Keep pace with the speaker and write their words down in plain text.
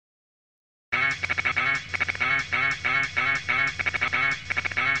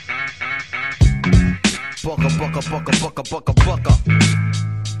bucka.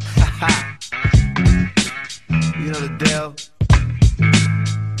 Ha. You know the deal.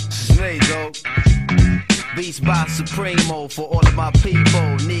 This is me, though. Beats by Supremo for all of my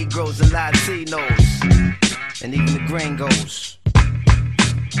people, Negroes and Latinos, and even the gringos.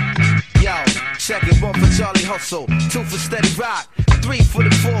 Yo, check it, 1 for Charlie Hustle, 2 for Steady Rock, 3 for the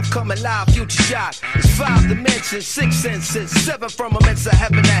forthcoming live Future Shock. It's 5 dimensions, 6 senses, 7 firmaments of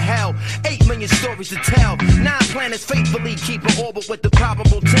heaven and hell, 8 million stories to tell, 9 planets faithfully keep an orbit with the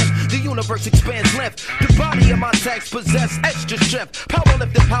probable 10th. The universe expands length, the body of my text possess extra strength. Power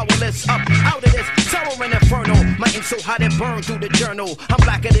lifted, powerless, up out of this terror and inferno. My ink so hot it burned through the journal. I'm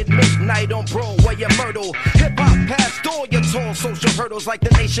blacker than midnight on Broadway and Myrtle. Hip hop past all your tall social hurdles like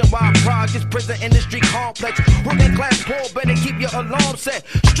the nationwide projects, prison industry complex. Working class poor, better keep your alarm set.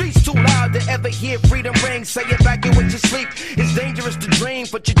 Streets too loud to ever hear freedom ring. Say evacuate your sleep. It's dangerous to dream,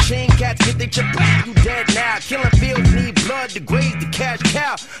 but your chain cats get they chip back. You dead now. Killing fields need blood to graze the cash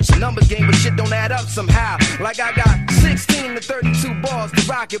cow. It's a numbers game, but shit don't add up somehow. Like I got 16 to 32 bars to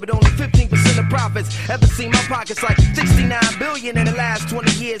rock it, but only 15% of profits. Ever seen my pockets like 69 billion in the last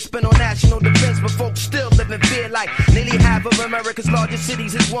 20 years spent on national defense, but folks still live in fear like nearly half of America's largest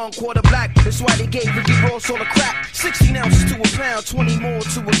cities is 1/4 black. That's why they gave Ricky Ross all the crack. 16 ounces to a pound, 20 more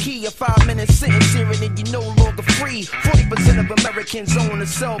to a key. A 5-minute sentence here and then you're no longer free. 40% of Americans own a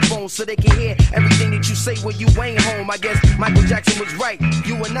cell phone so they can hear everything that you say when you ain't home. I guess Michael Jackson was right.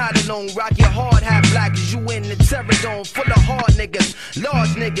 You are not alone. Rock your hard hat black as you in the terror dome. Full of hard niggas,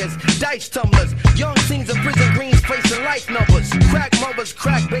 large niggas, dice tumblers. Young teens in prison greens facing life numbers. Crack mothers,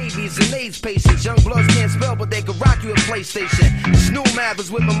 crack babies, and AIDS patients. Young bloods can't spell, but they can rock you a PlayStation. Snoop Math is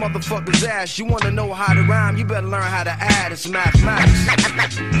whipping motherfuckers' ass. You wanna know how to rhyme, you better learn how to add. It's mathematics.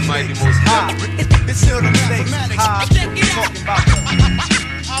 Mighty most high. It's still the mistakes high. Talking about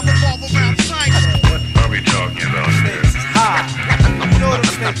I revolve around science. What are we talking about here? Mistakes is high. You know the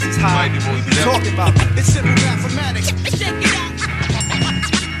mistakes is high. We be talking about it's simple mathematics.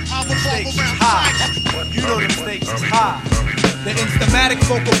 I revolve around science. You know the mistakes is high. The instamatic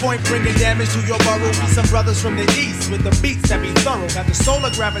focal point bringing damage to your burrow. We some brothers from the east with the beats that be thorough. Got the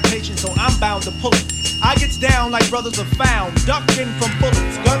solar gravitation, so I'm bound to pull it. I gets down like brothers are found, ducking from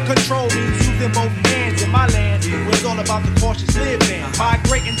bullets. Gun control means using both hands in my land, where it's all about the cautious living.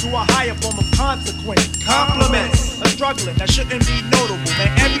 Migrating to a higher form of consequence. Compliments are struggling, that shouldn't be notable. Man,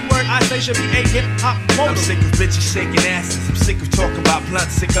 every word I say should be a hip-hop motto. I'm sick of bitches shaking asses. I'm sick of talking about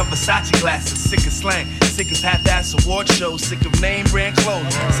blunts. Sick of Versace glasses. Sick of slang. Sick of half-ass award shows. Sick of name brand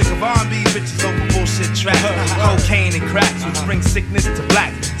clothes. Sick of R&B bitches over bullshit tracks. Cocaine and cracks, which bring sickness to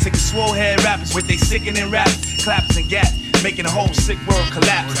black. Sick of swole head rappers with they sickening raps, claps and gaps, making the whole sick world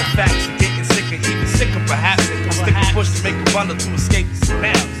collapse. The facts are getting sicker, even sicker perhaps. I stick a push to make a bundle to escape the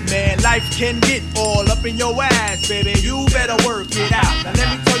surrounds. Man, life can get all up in your ass, baby. You better work it out. Now let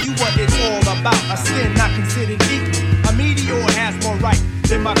me tell you what it's all about. A sin not considered equal. A meteor has more right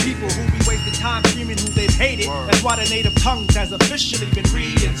than my people who be wasting time screaming who they've hated. That's why the native tongues has officially been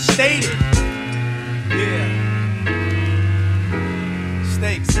reinstated. Yeah.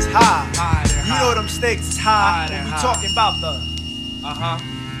 Stakes is high. You know them stakes is high. We talking about the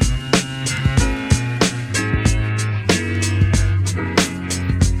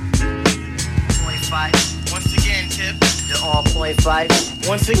Once again, Tip. You're on .5.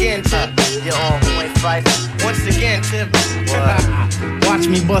 Once again, Tip. You're on .5. Once again, Tip. Watch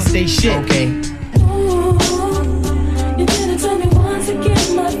me bust they shit. Okay. Ooh, you didn't tell me once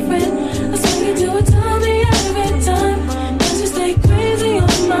again, my friend. I swear you do it, tell me every time. Cause you stay crazy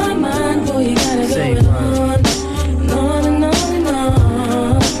on my mind. Boy, you gotta go it on. On and on and on.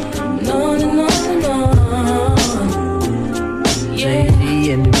 On and on and on. Yeah.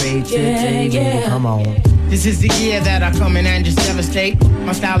 JD and the Rage. Yeah. Come on. This is the year that I come in and just devastate.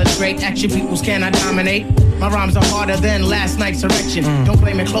 My style is great, action peoples cannot dominate. My rhymes are harder than last night's erection. Don't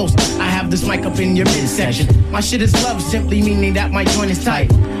play me close, I have this mic up in your midsection. My shit is love, simply meaning that my joint is tight.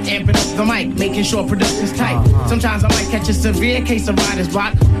 Amping up the mic, making sure production's tight. Sometimes I might catch a severe case of writer's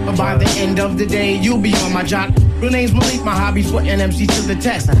block, but by the end of the day, you'll be on my jock. Real name's Malik, my hobby's putting MC to the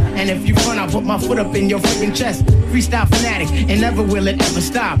test. And if you front, I'll put my foot up in your freaking chest. Freestyle fanatic, and never will it ever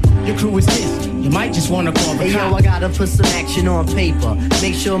stop. Your crew is this, you might just wanna call the Hey cop. yo, I gotta put some action on paper.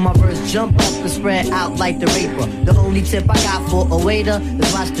 Make sure my verse jump up and spread out like the raper. The only tip I got for a waiter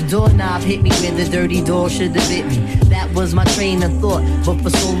is watch the doorknob hit me where the dirty dog should have bit me. That was my train of thought, but for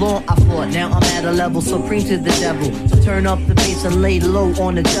so long I fought. Now I'm at a level supreme to the devil. So turn up the bass and lay low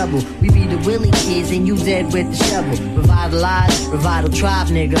on the double. We be the Willie kids and you dead with the shovel. Revitalize, revital tribe,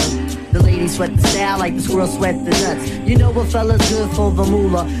 nigga. The ladies sweat the style like the squirrel sweat the nuts. You know what fella's good for the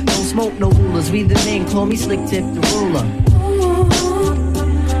moolah. Don't smoke no rulers. We the men, call me Slick Tip the ruler.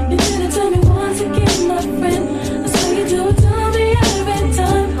 You didn't tell me once again, my friend. I swear you do it to me every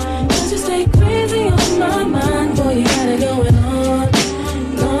time. Cause you stay crazy on my mind. Boy, you got it going on.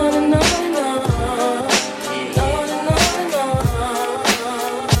 On and on and on. On and on and on.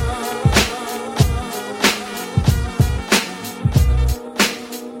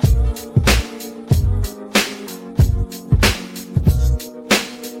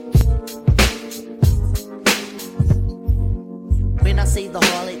 When I say the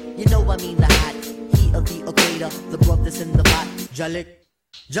harlot, you know I mean the hot heat of the equator, the broth that's in the pot.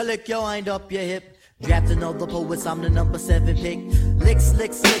 Jalik, yo, wind up your hip. Draft another poets, I'm the number 7 pick. Licks,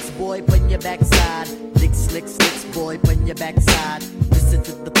 boy, put your backside. Licks, boy, put your backside. Listen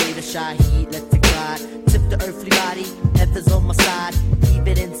to the play, the shy heat, let it glide. Tip the earthly body, heathers on my side. Keep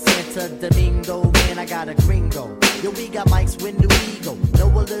it in Santa Domingo, man, I got a gringo. Yo, we got mics, when do we go? Know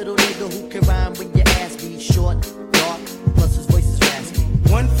a little nigga who can rhyme when your ass be short, dark, plus his voice is raspy.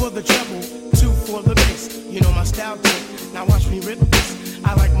 1 for the treble, 2 for the bass. You know my style tip, now watch me rip this.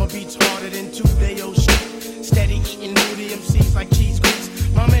 I like my beats harder than 2-day-old shit. Steady eating moody MCs like cheese grits.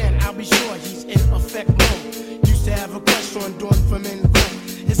 My man, I'll be sure he's in effect mode. Used to have a crush on Dawn from in Rome.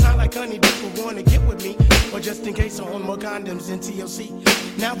 It's not like honey people wanna get with me, or just in case I own more condoms than TLC.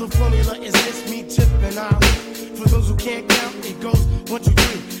 Now the formula is this, me, Tip, and Ali. For those who can't count, it goes 1, 2,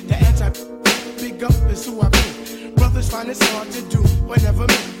 3. The anti-big up is who I be. Brothers find it's hard to do whenever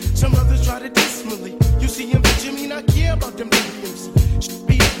me. Some brothers try to diss me. You see him, but you mean I care about them DMC. Should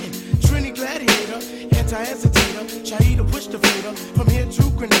be hitting. Trini Gladiator, anti-hesitator. Shaheeda push the fader from here to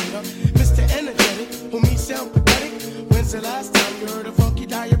Grenada. Mr. Energetic, who me sound pathetic. When's the last time you heard a funky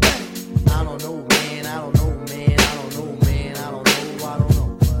diabetic? I don't know, man, I don't know, man, I don't know, man, I don't know, I don't know.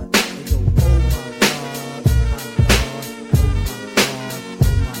 But they go, oh my God,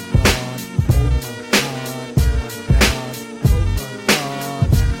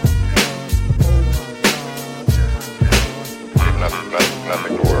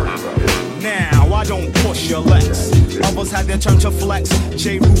 Nothing to worry about. Now, I don't push your legs. Others had their turn to flex.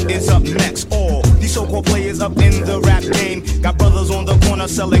 J-Root is up next. All these so-called players up in the rap game got brothers on the corner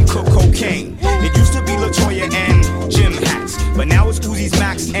selling cocaine. It used to be LaToya and Jim Hats, but now it's Uzi's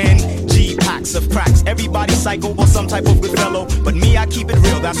Max and G-Packs of cracks. Everybody psycho or some type of good fellow, but me, I keep it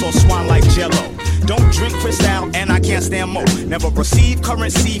real, that's all swan like Jello. Don't drink Cristal and I can't stand more. Never receive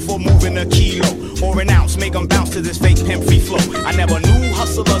currency for moving a kilo or an ounce. Make them bounce to this fake pimp free flow. I never knew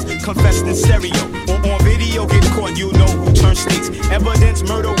hustlers confessed in stereo or on video. Get caught, you know who turns states. Evidence,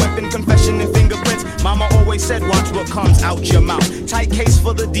 murder, weapon, confession, and fingerprints. Mama always said, watch what comes out your mouth. Tight case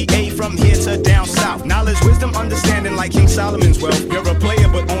for the DA from here to down south. Knowledge, wisdom, understanding like King Solomon's wealth. You're a player,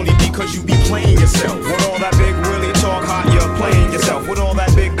 but only because you be playing yourself. With all that big Willie talk, hot, you're playing yourself. With all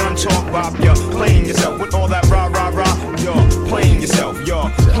that big gun talk, Bob, you're playing yourself. With all that rah, rah, rah, you're playing yourself. You're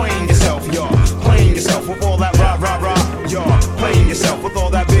playing yourself. You're playing yourself. With all that rah, rah, rah, you're playing yourself. With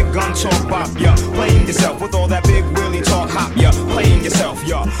all that big gun talk, Bob, you're playing yourself. With all that big Willie talk, hop, you're playing yourself.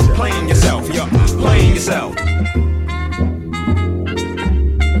 You're playing yourself. You're playing yourself.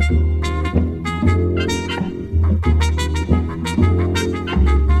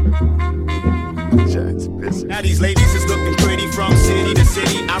 Now these ladies is looking pretty from city to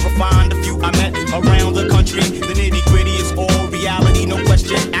city. I refined a few I met around the country. The nitty gritty is all reality, no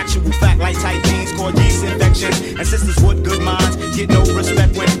question. Actual fact like tight jeans, cause infections. And sisters with good minds get no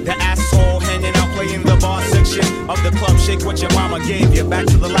respect when the ass is all hanging out playing the bar section of the club. Shake what your mama gave you. Back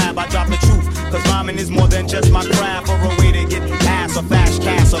to the lab, I drop the truth. Cause rhyming is more than just my craft or a way to get ass or flash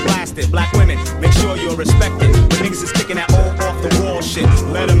cash or blasted. Black women, make sure you're respected. But niggas is kicking that all off the wall shit.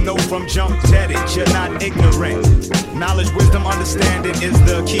 Let them know from jump dead it, you're not ignorant. Knowledge, wisdom, understanding is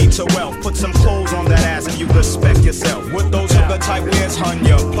the key to wealth. Put some clothes on that ass and you respect yourself. With those hooker type wears, hun,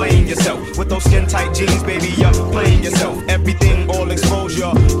 you're playing yourself. With those skin tight jeans, baby, you're playing yourself. Everything all exposed,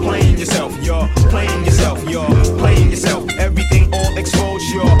 you're playing yourself. You're playing yourself. You're playing yourself. Everything all exposed,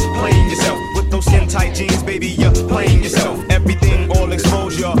 you're playing yourself. With those skin tight jeans, baby, you're playing yourself. Everything all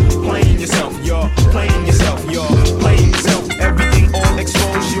exposed, you're playing yourself. You're playing yourself. You're playing yourself. Everything all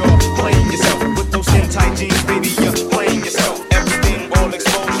exposed, you're playing yourself. With those skin tight jeans, baby, you're playing yourself. Everything all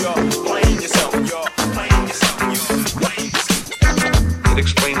exposed, you're playing yourself. You're playing yourself. You're playing yourself. It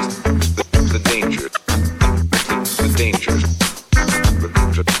explains the danger. The dangers.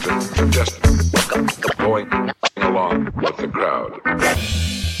 Just going along with the crowd.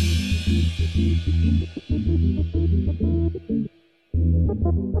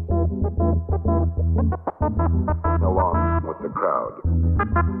 Along with the crowd.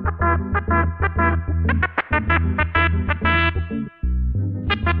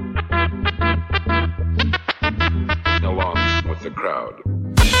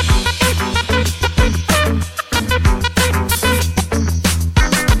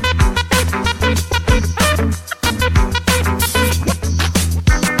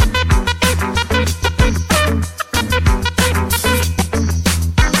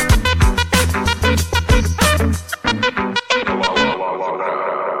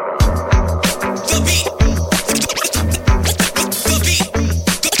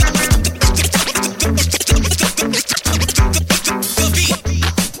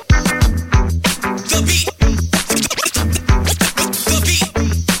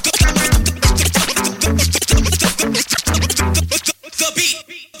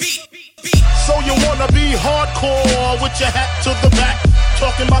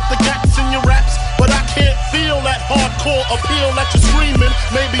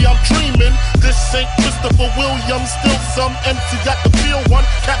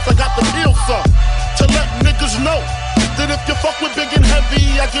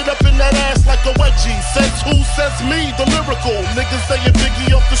 lyrical. Niggas saying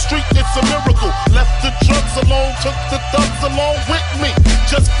Biggie off the street, it's a miracle. Left the drugs alone, took the thugs along with me.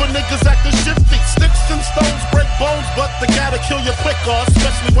 Just for niggas acting shifty. Sticks and stones break bones, but they gotta kill you quicker.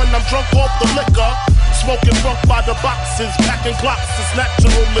 Especially when I'm drunk off the liquor. Smoking funk by the boxes, packing Glocks. It's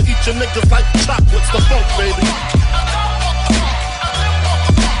natural to eat your niggas like chocolates. The funk, baby.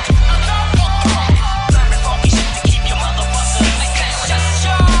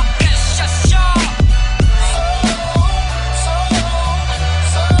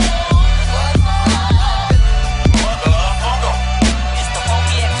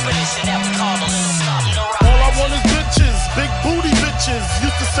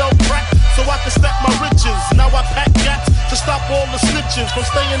 Used to sell crack so I could stack my riches. Now I pack gats to stop all the snitches from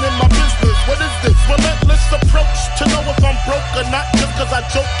staying in my business. What is this? Relentless approach to know if I'm broke or not. Just cause I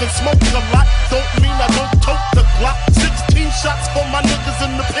joke and smoke a lot don't mean I don't tote the Glock. 16 shots for my niggas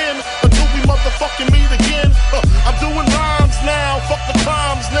in the pen until we motherfucking meet again. I'm doing rhymes now, fuck the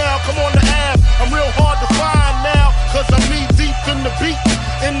crimes now. Come on the Ave, I'm real hard to find now. Cause I'm knee deep in the beat.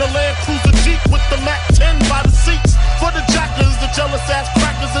 In the Land Cruiser Jeep with the Mac 10 by the seats. For the jackers, the jealous ass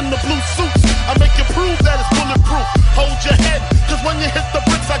crackers in the blue suits. I make you prove that it's bulletproof. Hold your head, cause when you hit the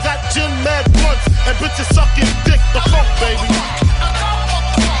bricks, I got gin mad blunts. And bitches sucking dick, the funk, baby.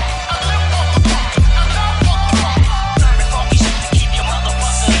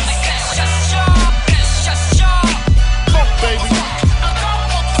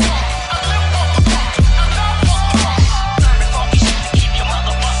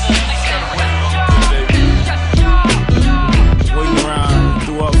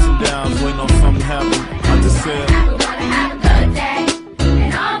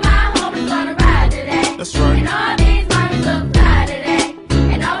 That's right. And all these mommies look fly today.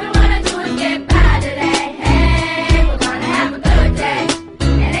 And all we wanna do is get by today. Hey, we're gonna have a good day.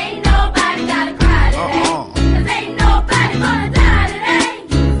 And ain't nobody gotta cry today. Cause ain't nobody gonna die today.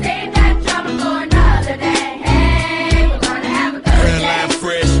 Save that drama for another day. Hey, we're gonna have a good day. Hairline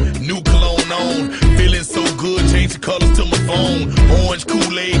fresh, new cologne on. Feeling so good, change the colors to my phone. Orange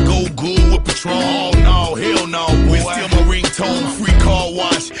Kool-Aid, go good with Patron. Oh no, hell no, boy. Still my ringtone, free car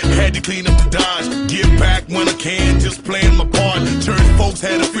wash. Had to clean up the Dodge. Give back when I can, just playing my part. Church folks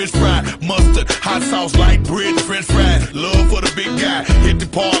had a fish fry, mustard, hot sauce, light bread, French fries. Love for the big guy, hit the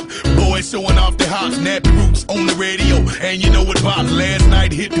park. Boys showing off their hot nappy roots on the radio. And you know what about last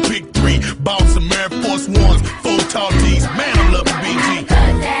night, hit the big three. Bought some Air Force Ones, 4 tall tees. Man, I'm loving BG.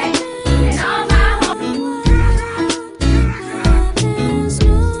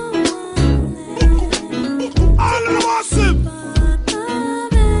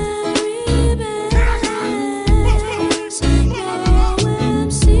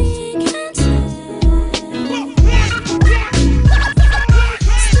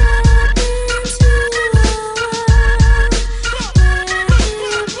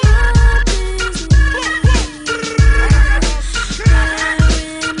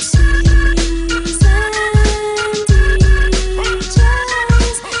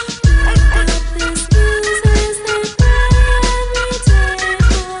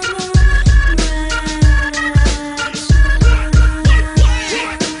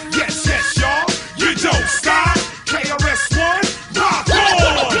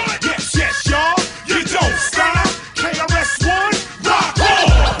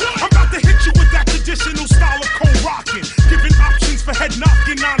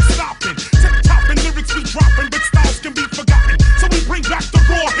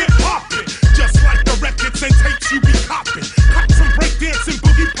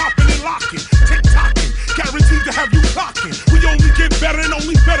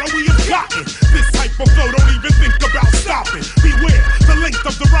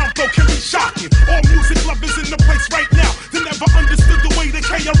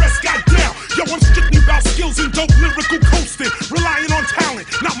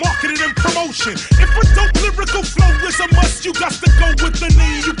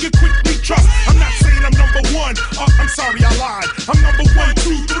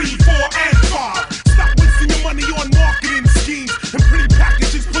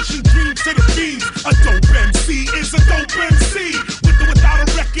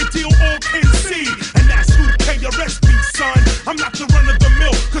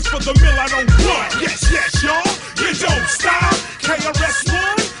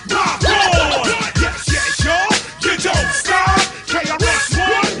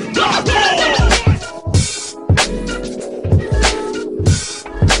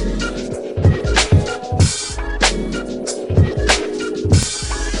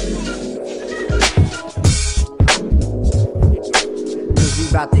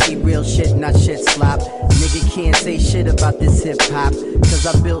 Cause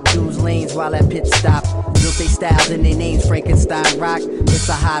I built dudes lanes while at pit stop. Built they styles and they names, Frankenstein rock. It's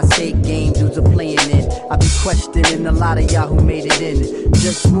a high stake game, dudes are playing it. I be questioning a lot of y'all who made it in.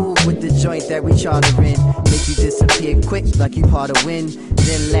 Just move with the joint that we chartering. Make you disappear quick like you part of win.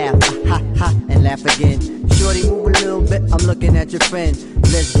 Then laugh, ha ha, and laugh again. Shorty, move a little bit, I'm looking at your friend.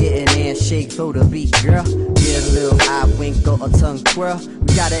 Let's get an handshake, throw the beat, girl. Get a little eye wink or a tongue twirl.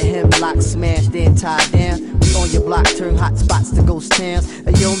 We got a hemlock smashed and tied down. We on your block, turn hot spots to ghost towns.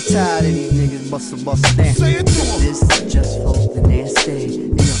 Hey, yo, I'm tired of these niggas bust down. Say it to him. This is just for the nasty. Hey,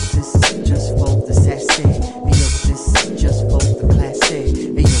 yo, this is just for the sassy. Hey, yo, this is just for the classy.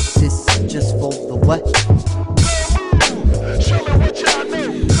 Hey, yo, this is just for the what? Show me what y'all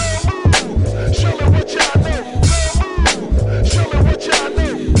know. Show me what y'all know. Show me what y'all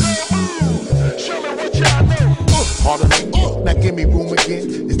know. Show me what y'all know. Pardon me. Now give me room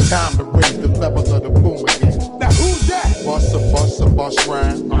again. It's time to raise the level of the boom again. Now who's that? Bust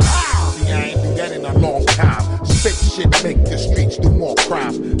rhyme. See, I ain't do that in a long time. Spit shit, make the streets do more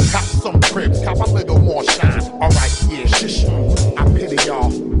crime. Cop some cribs, cop a little more shine. Alright, yeah, shish. I pity y'all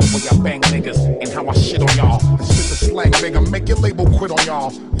when y'all bang niggas and how I shit on y'all. And spit the slang, nigga, make your label quit on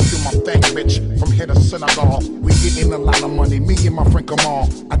y'all. Do my thing, bitch, from here to Senegal. We getting a lot of money, me and my friend Kamal.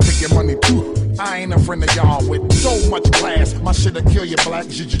 I take your money too. I ain't a friend of y'all with so much class. My shit'll kill you black.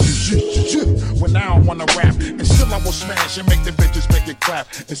 When I don't wanna rap, and still I will smash and make the bitches make it clap.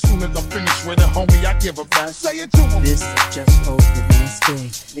 As soon as I'm finished with it, homie, I give a back. Say it to him. This is just for the nasty.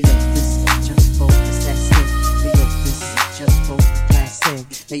 Hey, yo, this is just for the sassy. Hey, yo, this is just for the classy.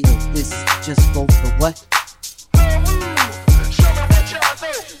 Hey, yo, this is just for the what? Show me what y'all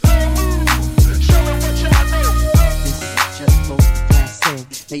know. Show me what y'all know. This is just for the classy.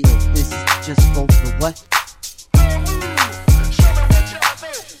 Hey, yo, this is just for the what?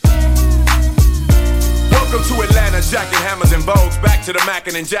 Welcome to Atlanta, jacking hammers and bows. Back to the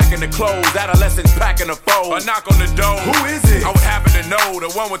mackin' and jacking the clothes. Adolescents packing the foes. A knock on the door. Who is it? I would happen to know,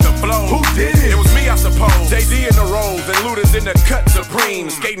 the one with the flow. Who did it? It was me, I suppose. Jay-Z in the rolls and Luda's in the cut supreme.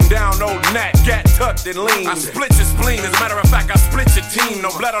 Skating down old Nat, gat tucked and lean. I split your spleen, as a matter of fact, I split your team.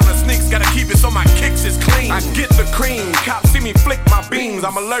 No blood on the sneaks, gotta keep it so my kicks is clean. I get the cream, cops see me flick my beams.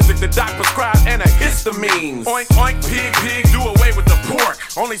 I'm allergic to doc prescribed antihistamines. Oink, oink, pig, pig, do away with the pork.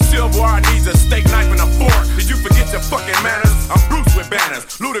 Only silverware needs a steak knife and a fork. Did you forget your fucking manners? I'm Bruce with banners.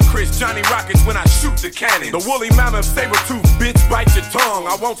 Ludacris, Johnny Rockets when I shoot the cannon. The woolly mammoth saber-tooth bitch bite your tongue.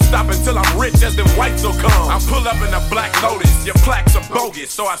 I won't stop until I'm rich as them whites will come. I pull up in a black Lotus, your plaques are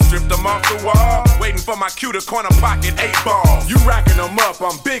bogus. So I stripped them off the wall, waiting for my cue to corner pocket 8 ball. You racking them up,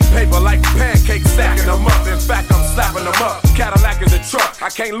 I'm big paper like pancakes stacking them up. In fact, I'm slapping them up. Cadillac is a truck, I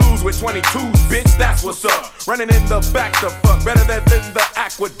can't lose with 22s, bitch, that's what's up. Running in the back to fuck, better than the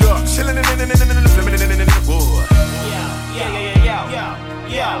aqueduct. Chillin' in wood.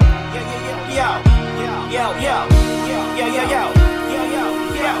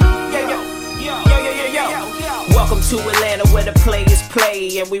 Welcome to Atlanta where the players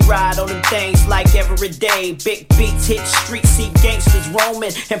play and we ride on them things like every day. Big beats hit streets, see gangsters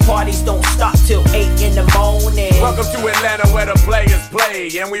roaming, and parties don't stop till 8 in the morning. Welcome to Atlanta where the players play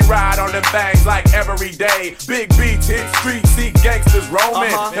and we ride on them things like every day. Big beats hit streets, see gangsters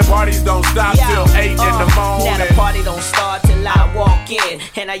roaming, and parties don't stop till 8 in the morning. Now the party don't start till I walk in,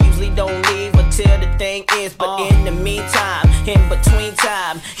 and I usually don't leave until the thing ends. But in the meantime, in between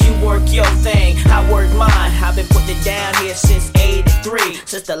time, you work your thing, I work mine. I've been putting it down here since 83,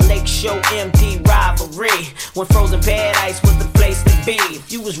 since the Lake Show MD rivalry, when Frozen Paradise was the place to be.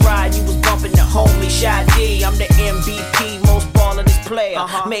 If you was riding, you was bumping the homie Shy D. I'm the MVP, most ballin'est player.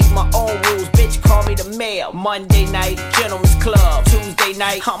 Make my own rules, bitch, call me the mayor. Monday night, Gentleman's Club. Tuesday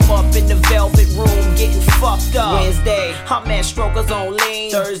night, I'm up in the Velvet Room getting fucked up. Wednesday, I'm at Strokers on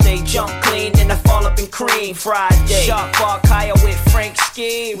lean. Thursday, jump clean, then I fall up in cream. Friday, Shark Bar Kaya with Frank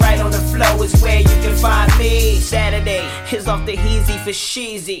Ski. Right on the flow is where you can find me. Saturday is off the Heezy for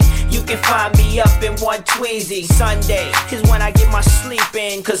Sheezy. You can find me up in one Tweezy. Sunday is when I get my sleep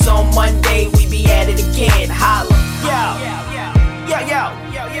in, cause on Monday we be at it again. Holla.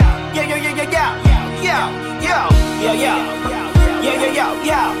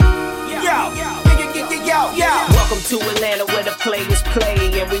 Welcome to Atlanta where the players play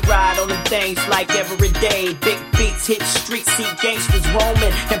and we ride on them things like every day. Big beats hit streets, see gangsters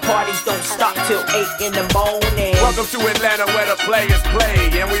roaming, and parties don't stop till 8 in the morning. Welcome to Atlanta where the players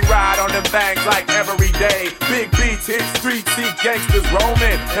play and we ride on them things like every day. Big beats hit streets, see gangsters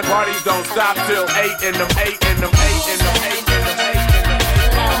roaming, and parties don't stop till 8 in the 8 in the 8 in the 8 in the 8.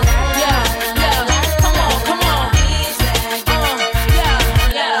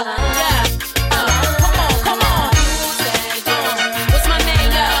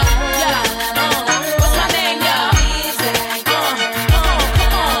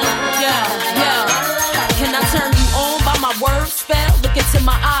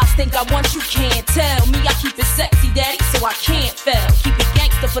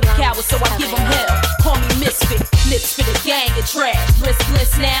 power, so I give them hell. Call me misfit, lips for the gang of trash.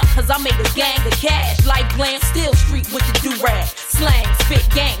 Riskless now, cause I made a gang of cash. Like glam, still street with the do-rag. Slang, spit,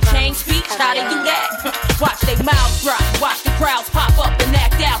 gang, change speech, how they do that? Watch they mouths drop, watch the crowds pop up and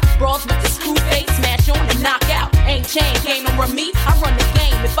act out. Brawls with the screw face, smash on and knock out. Ain't chain, game over me, I run the game.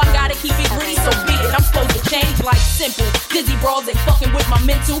 If I gotta keep it gritty, so be it. I'm supposed to change like simple. Dizzy brawls ain't fucking with my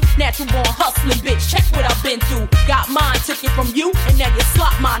mental. Natural born hustling, bitch, check what I've been through. Got mine, took it from you, and now you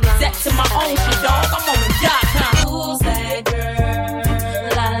slot mine. Exact to my own shit, dog, I'm on the .com. Who's that girl?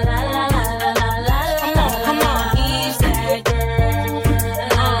 La la la la la la la. Come on, who's that girl?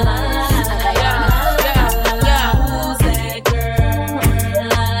 La la la la la la. Who's that girl?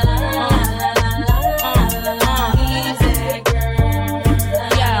 La la la la la. Who's that girl?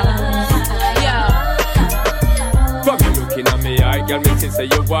 Fuck you looking at me, I got me say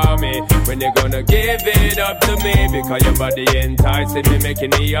you want me. When you gonna give it up to me? Because your body enticing me, making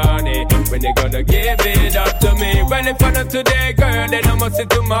me horny. When you gonna give it up to me? Well, if I not today, girl, then I must see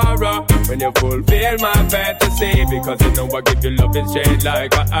tomorrow. When you fulfill my fantasy, because you know I give you love straight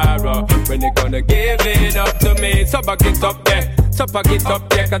like an arrow. When you gonna give it up to me? So back it up there, so back it up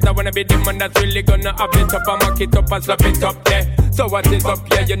there. Cause I wanna be the man that's really gonna have it up. I mark it up and slap it up there. So what is up,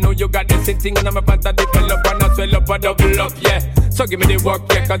 yeah? You know you got this thing and I'm about to develop and I swell up and double up, yeah. So give me the work,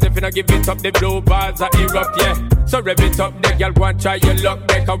 yeah. Cause if you not give it up, the blue bars are erupt, yeah. So rev it up, there, girl, go and try your luck,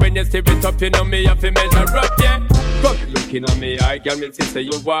 there. Cause when you stir it up, you know me have to measure up, yeah. Fuck looking at me, I got me say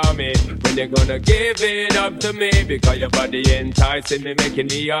you want me. When you gonna give it up to me? Because your body enticing me, making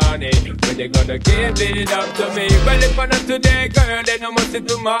me horny. When you gonna give it up to me? Well, if I not today, girl, then I must see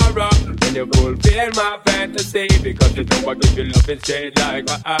tomorrow. When you fulfill my fantasy, because you know I give you love straight like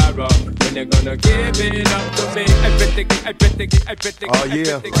an arrow. When you gonna give it up to me? I oh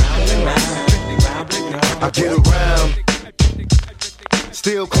yeah, I get around.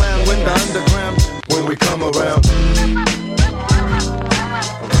 Still clown with the underground when we come around.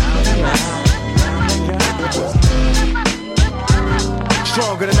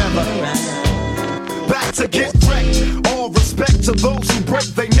 Stronger than ever. Back to get wrecked. All respect to those who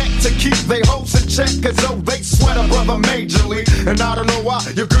break their neck to keep their hopes in check, as though they sweat a brother majorly. And I don't know why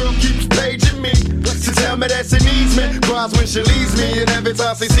your girl keeps paging me to tell me that she needs me. Cries when she leaves me, and every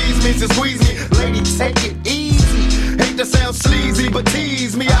time she sees me, she squeeze me. Lady, take it easy. Hate to sound sleazy, but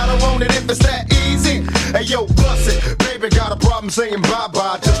tease me. I don't want it if it's that easy. Hey yo, bust it. Baby got a problem saying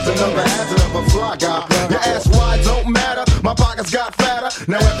bye-bye. Just another hazard of a fly guy. Your ass wide don't matter. My pockets got fatter.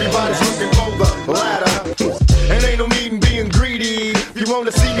 Now everybody's looking for the ladder. And ain't no need in being greedy. If you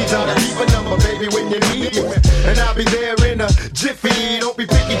wanna see me, try to keep a number, baby, when you need me. And I'll be there in a jiffy. Don't be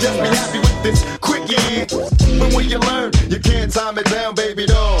picky, just be happy with this quickie. But when you learn, you can't time it down, baby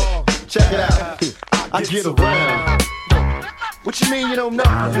doll. Check it out. I get around. What you mean you don't know?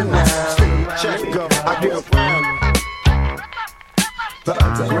 Check it out. I get around. The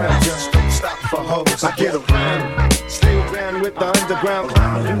underground just don't stop for hoes. I get around. Still around with the underground.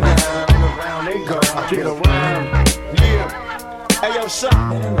 Around they go. I get around. Yeah. Hey yo,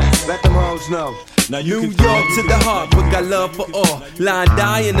 son. Let them hoes know. Now New York to the heart, but got love for all. Line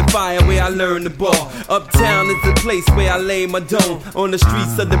die in the fire where I learned the ball. Uptown is the place where I lay my dome. On the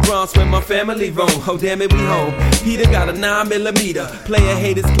streets of the Bronx where my family roam. Oh damn it, we home. Peter got a 9mm. Player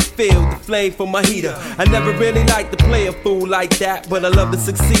haters can feel the flame from my heater. I never really liked to play a fool like that, but I love to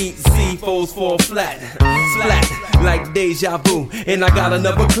succeed. See foes fall flat. Flat like deja vu. And I got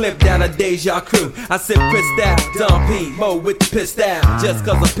another clip that a deja crew. I said pissed out, Don P, Mo with the pissed out. Just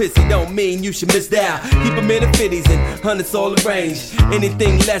cause I'm pissy don't mean you should miss that. Keep them in the 50s and hundreds all arranged.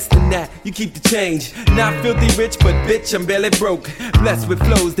 Anything less than that, you keep the change. Not filthy rich, but bitch, I'm barely broke. Blessed with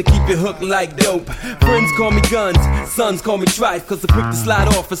flows that keep you hooked like dope. Friends call me guns, sons call me trife. Cause I'm quick to slide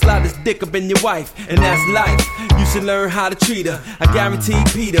off and slide this dick up in your wife. And that's life, you should learn how to treat her. I guarantee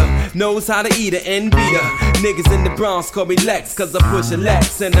Peter knows how to eat her and beat her. Niggas in the Bronx call me Lex, cause I push a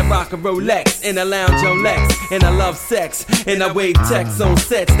Lex. And I rock a Rolex, and I lounge on Lex. And I love sex, and I wave texts on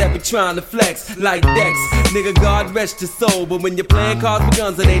sets that be trying to flex like Dex. Nigga, God rest your soul. But when you're playing cards with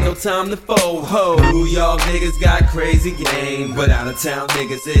guns, it ain't no time to fold. Ho. New York niggas got crazy game, but out of town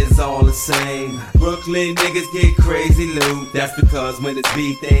niggas is all the same. Brooklyn niggas get crazy loot. That's because when it's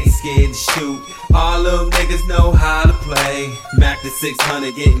beat, they ain't scared to shoot. All them niggas know how to play. Mac the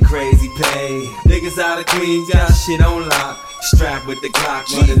 600 getting crazy pay. Niggas out of Queens got shit on lock. Strapped with the Glock,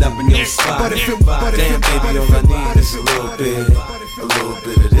 running up in your spot. Damn, baby, all I need is a little bit. A little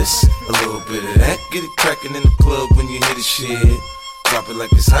bit of this, a little bit of that. Get it crackin' in the club when you hear the shit. Drop it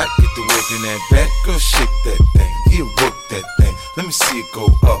like it's hot, get the work in that back. Girl, shake that thing, yeah, work that thing. Let me see it go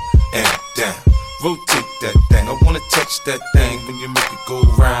up and down. Rotate that thing, I wanna touch that thing when you make it go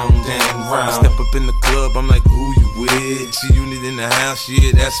round and around. Step up in the club, I'm like, who you with? G-Unit in the house,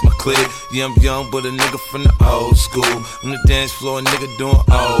 yeah, that's my clique. Yeah, I'm young, but a nigga from the old school. On the dance floor, a nigga doing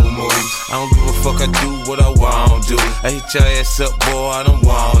old moves. I don't give a fuck, I do what I want to. I hit your ass up, boy, I don't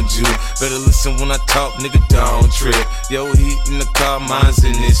want you. Better listen when I talk, nigga, don't trip. Yo, heat in the car, mine's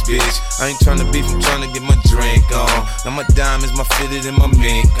in this bitch. I ain't tryna beef, I'm tryna get my drink on. Now my diamonds, my fitted, and my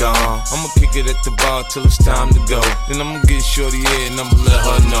mink on. I'ma kick it at the bar till it's time to go. Then I'ma get shorty in and I'ma let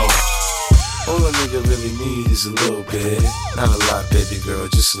her know. All a nigga really need is a little bit. Not a lot, baby girl,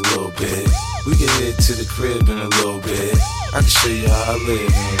 just a little bit. We can head to the crib in a little bit. I can show you how I live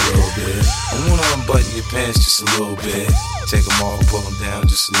in a little bit. I wanna unbutton your pants just a little bit. Take them off, pull them down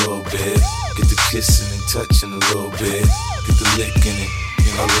just a little bit. Get the kissing and touching a little bit. Get the licking it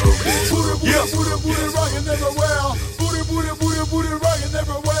in a little bit. Yeah, booty, booty, rockin' everywhere. Booty, booty, booty, booty, rockin'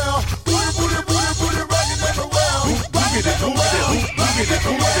 everywhere. Booty, booty, booty, booty, rockin' everywhere. Rockin' everywhere. Rockin'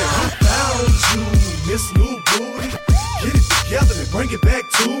 everywhere. I found you, Miss New Booty. Get it together and bring it back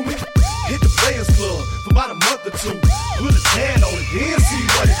to me. Hit the Players Club for about a month or two. Put a tan on it, then see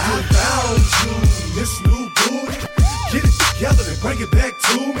what it do. I found you, Miss New Booty. Get it together and bring it back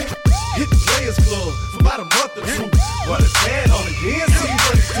to me. Hit the Players Club for about a month or two. Put a tan on it, then see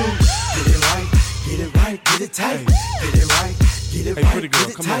what it do. Get it right, get it right, get it tight. Get it right, get it right, get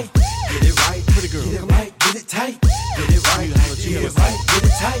it tight. Get it right, pretty girl, get it right, get it tight. Get it right, get it right, get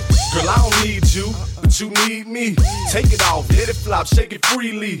it tight. Girl, I don't need you, but you need me. Take it off, let it flop, shake it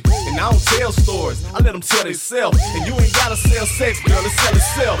freely. And I don't tell stories, I let them tell themselves. And you ain't gotta sell sex, girl, it sell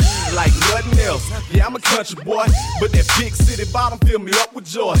itself like nothing else. Yeah, I'm a country boy, but that big city bottom fill me up with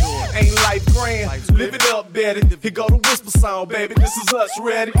joy. Ain't life grand, live it up, Betty. Here go the whisper song, baby, this is us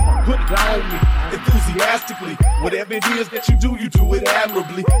ready. Put it on me, enthusiastically. Whatever it is that you do it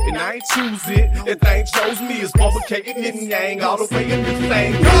admirably. And I ain't choose it, that thing chose me. It's bubble cake and yin yang all the way in this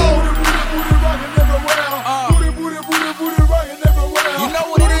thing. Go! Booty, booty, booty, booty, rockin' everywhere. You know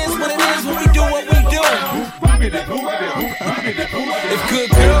what it is when we do what we do. If good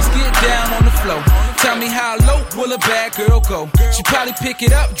girls get down on the floor, tell me how low will a bad girl go? She probably pick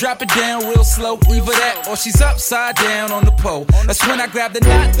it up, drop it down real slow. Either that or she's upside down on the pole. That's when I grab the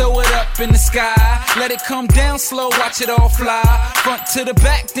knot, throw it up in the sky. Let it come down slow, watch it all fly. Front to the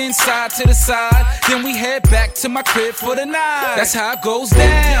back, then side to the side. Then we head back to my crib for the night. That's how it goes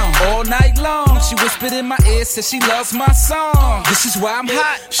down all night long. She whispered in my ear, said she loves my song. This is why I'm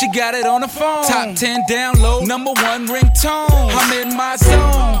hot, she got it on the phone. Top 10 download, #1 ringtone. I'm in my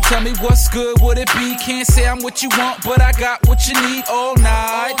zone, tell me what's good, would it be? Can't say I'm what you want, but I got what you need all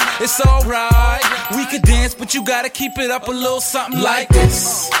night. It's alright, we could dance, but you gotta keep it up a little something like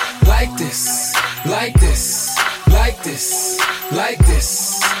this. Like this, like this, like this, like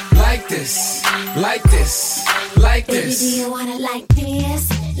this, like this, like this, like this. Baby, do you want it like this,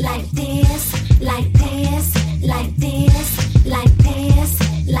 like this, like this, like this, like this,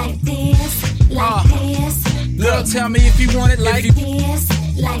 like this, like this? Girl, tell me if you want it like this,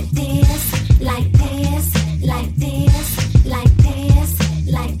 like this, like this, like this, like this,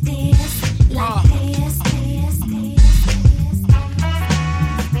 like this, like this, this, this.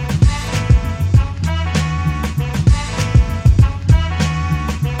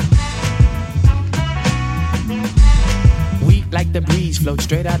 We like the breeze, float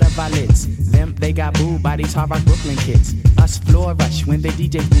straight out of our lids. Them, they got booed by these Hard Rock Brooklyn kids. Us floor rush when they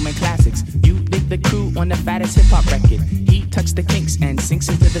DJ booming classics. You dig the crew on the fattest hip-hop record. He touched the kinks and sinks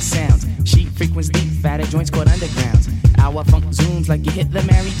into the sounds. She frequents deep, fatter joints called undergrounds. Our funk zooms like you hit the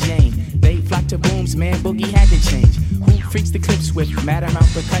Mary Jane. They flock to booms, man, boogie had to change. Who freaks the clips with mad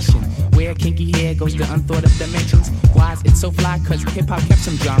amount percussion? Where kinky hair goes to unthought of dimensions. Why is it so fly? Cause hip-hop kept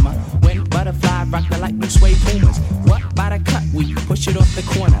some drama. When Butterfly rocked the light blue suede Pumas. What by the cut? We push it off the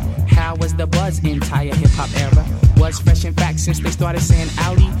corner. How was the buzz entire hip-hop era? Was fresh in fact since they started saying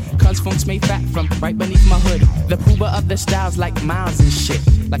Audi. Cause funk's made fat from right beneath my hood. The pooba of the styles like Miles and shit.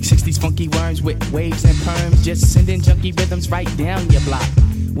 Like 60s funky worms with waves and perms. Just sending junky rhythms right down your block.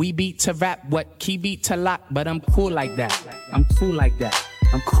 We beat to rap, what key beat to lock. But I'm cool like that. I'm cool like that.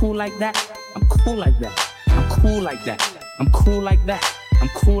 I'm cool like that. I'm cool like that. I'm cool like that. I'm cool like that. I'm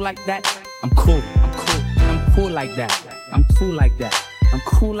cool like that. I'm cool. I'm cool. I'm cool like that. I'm cool like that. I'm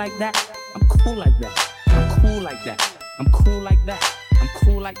cool like that. I'm cool like that. I'm cool like that. I'm cool like that. I'm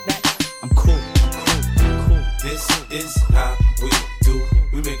cool like that. I'm cool. I'm cool. This is how we do.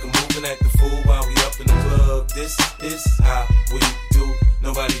 We make a move and act the fool while we up in the club. This is how we do.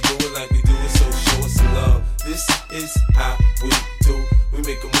 Nobody do it like we do it, so show us some love. This is how we do. We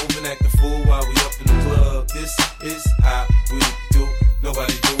make a move and act the fool while we up in the club. This is how we do.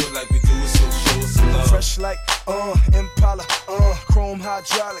 Nobody do it like we do it, so show us some love. Fresh like Impala, chrome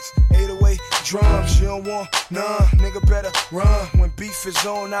hydraulics, 808 drums. You don't want none, nigga better run. When beef is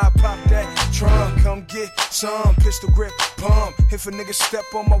on, I pop that trunk. Come get some pistol grip pump. If a nigga step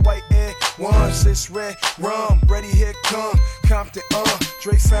on my white Air Ones, it's red rum. Ready, here come Compton,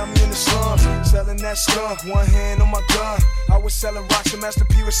 Dre found me in the slums, selling that skunk. One hand on my gun. I was selling rocks and Master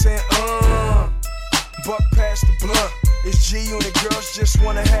P was saying, buck past the blunt. It's G Unit, girls just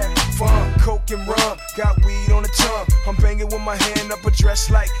wanna have fun. Coke and rum, got weed on the tongue. I'm banging with my hand up a dress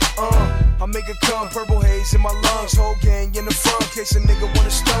like, I make it come, purple haze in my lungs. Whole gang in the front, case a nigga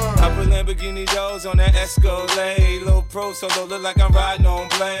wanna stun. I put Lamborghini doors on that Escalade. Low pro solo, look like I'm riding on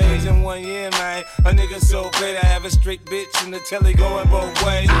blades. In 1 year, man, a nigga so great. I have a straight bitch in the telly going both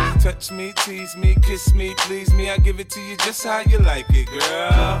ways. Touch me, tease me, kiss me, please me. I give it to you just how you like it,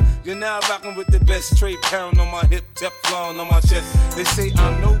 girl. You're now rocking with the best straight pound on my hip, Teflon on my chest. They say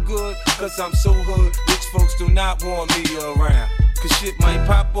I'm no good, cause I'm so hood. Rich folks do not want me around. Cause shit might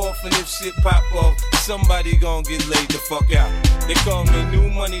pop off, and if shit pop off, somebody gon' get laid the fuck out. They call me new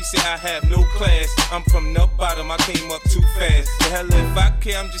money, say I have no class. I'm from the bottom, I came up too fast. The hell if I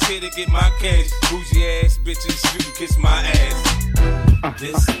care, I'm just here to get my cash. Bougie ass bitches, you can kiss my ass.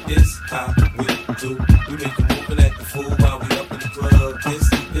 This is how we do. We make a move and act the fool while we up in the club. This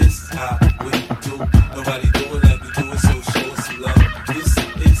is how we do. Nobody do it like we do it, so show us some love. This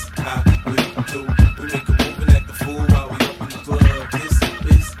is how we do. We make a move and act the fool while we up in the club. This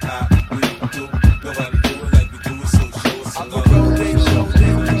is how we do. Nobody do it like we do it, so show us some love.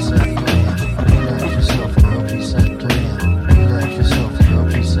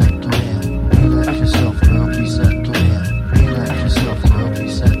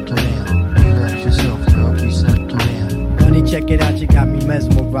 Check it out, you got me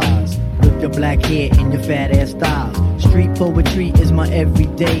mesmerized. With your black hair and your fat ass styles. Street poetry is my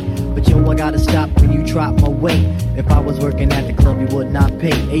everyday. But yo, I gotta stop when you drop my weight. If I was working at the club, you would not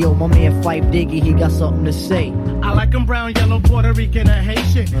pay. Hey yo, my man Fife Diggy, he got something to say. I like them brown, yellow, Puerto Rican, or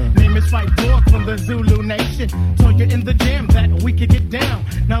Haitian. Name is Fife Dog from the Zulu Nation. Told you in the jam that we could get down.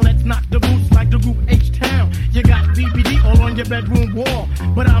 Now let's knock the boots like the group H-Town. You got BBD all on your bedroom wall.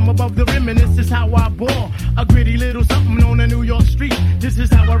 But I'm above the rim and this is how I ball. A gritty little something on a New York street. This is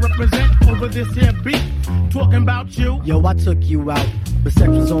how I represent over this here beat. Talking about you. Yo, I took you out. But sex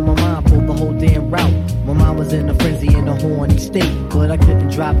was on my mind for the whole damn route. My mind was in a frenzy in a horny state. But I couldn't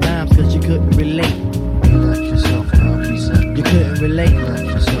drop dimes cause you couldn't relate. You left yourself, girl, please. You couldn't relate. You left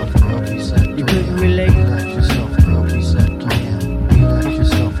yourself, girl, please. You couldn't relate. You left yourself, girl, please. You left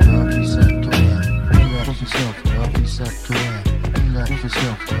yourself, girl, please. You left yourself, girl, please. You left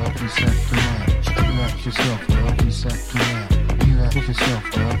yourself, girl, please. You left yourself, girl, please. You left yourself,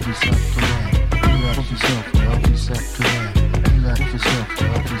 girl, please. You left yourself, girl, please. You left yourself,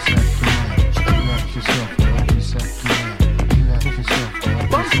 girl, please. You left yourself, girl, please. You left yourself, girl,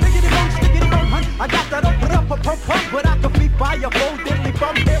 Bum, stickity, bum, hun. I got that up, but I can beat by your bold diddly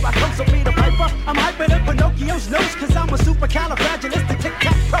bum. Here I come, so me the piper. I'm hyping up Pinocchio's nose, cause I'm a supercalifragilistic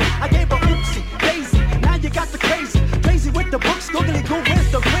tic-tac-toe. I gave a oopsie, daisy, now you got the crazy. Crazy with the books, googly goo, where's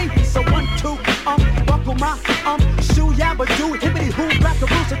the gravy? So 1, 2, buckle my, shoe, yabba do, hibbity hoo, back a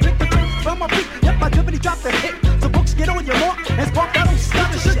boost, a trick the trick from my feet. Yep, I drippity drop the hit. So books get on your mark, and spark that don't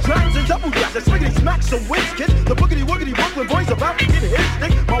stop the shit. Drums and double jacks, and swiggity smack some whiz, kid. The boogity woogity Brooklyn boys about to get hit.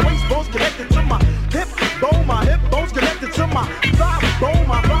 Stick, my waist bones connected to my hip bone, my hip bones connected to my thigh bone,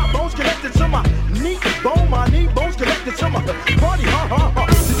 my thigh bones connected to my knee bone, my knee bones connected to my party,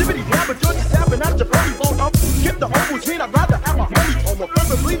 The dippity grabber, dirty stabbing at your belly bone up. Skip the ovals, mean I'd rather have my honey home.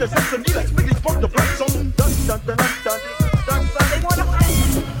 Preferably the sesame, like Smitty's fuck the break some. Dun dun dun dun dun dun. They wanna play.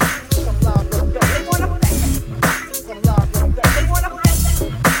 Some live from that. They wanna play. Some live from that. They wanna play.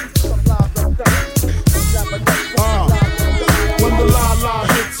 Some live from that. When the la-la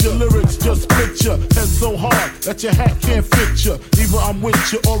hits your lyrics, just picture head so hard that your hat can't fit ya. Either I'm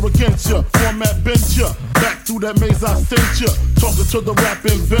with you or against ya. Format bent ya. Back through that maze I sent ya. Talking to the rap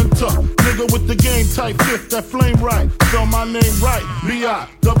inventor. Nigga with the game type fifth, that flame right. Spell my name right.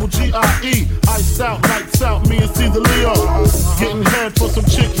 B-I-double-G-I-E. Iced out, lights out, me and C the Leo. Getting head for some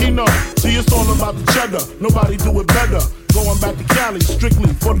chick he know. See, it's all about the cheddar. Nobody do it better. Going back to Cali,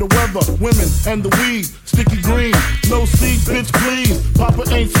 strictly for the weather. Women and the weed, sticky green. No seeds, bitch, please. Papa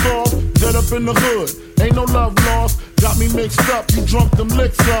ain't soft, dead up in the hood. Ain't no love lost, got me mixed up. You drunk them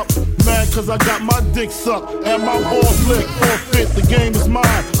licks up. Mad cause I got my dick sucked and my balls licked. Forfeit, the game is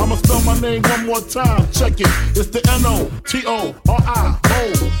mine. I'ma spell my name one more time. Check it, it's the N-O-T-O-R-I-O-U-S.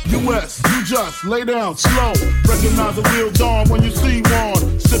 You just lay down slow. Recognize a real dawn when you see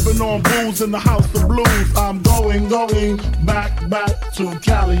one. Sipping on booze in the house of blues. I'm going back to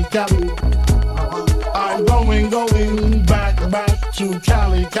Cali. I'm going back to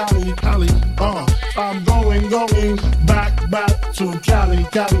Cali. I'm going back to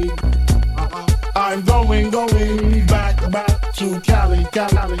Cali. I'm going back to Cali.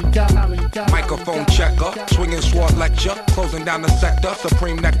 Microphone checker, swinging sword lecture, closing down the sector,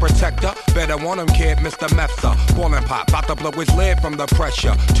 supreme neck protector. Better want him, kid, Mr. Mepsa. Ballin' pop, about to blow his lid from the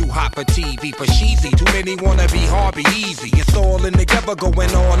pressure. Too hot for TV, for cheesy. Too many wanna be hard, be easy. It's all in together,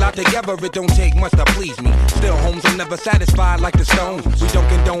 going all out together. It don't take much to please me. Still, homes are never satisfied like the Stones. We don't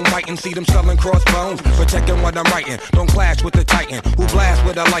condone biting, see them selling crossbones. Protecting what I'm writing, don't clash with the Titan who blast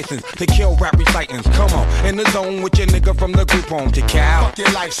with a license to kill rap recitants. Come on, in the zone with your nigga from the group home to Cal. Fuck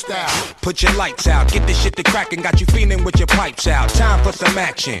your lifestyle. Put your lights out, get this shit to crackin', got you feeling with your pipes out. Time for some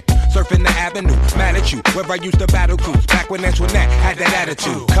action. Surfing the avenue, mad at you. Where I used to battle cruise, back when Antoinette had that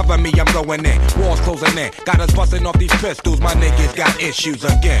attitude. Cover me, I'm going in. Walls closing in. Got us busting off these pistols. My niggas got issues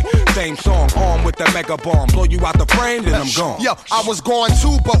again. Same song, armed with the mega bomb. Blow you out the frame, then I'm gone. Yo, I was going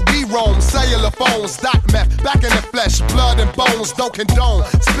too, but we roam. Cellular phones, doc meth, back in the flesh, blood and bones, don't condone.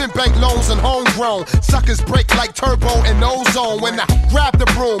 Spin bank loans and homegrown. Suckers break like turbo and ozone. When I grab the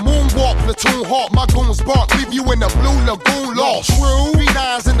broom, moonwalk, platoon hawk, my goons bark, leave you in the blue lagoon lost. True,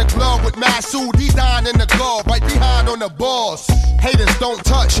 B9's in the club with Masood, he dying in the glove, right behind on the boss. Haters don't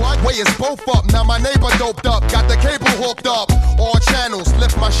touch, way is both up. Now my neighbor doped up, got the cable hooked up. All channels,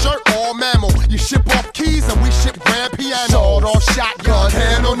 lift my shirt, all mammal. You ship off keys and we ship grand piano. Sawed off shotgun,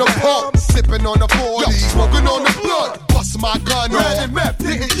 hand on the pump, sipping on the 40, smoking on the blood. Bust my gun, red and meth,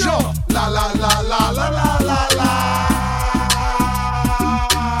 didn't jump. La la la la la la la la.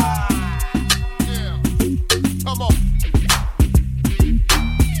 Yeah, come on.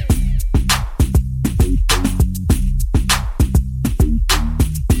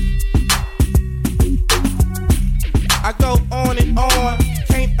 I go on and on,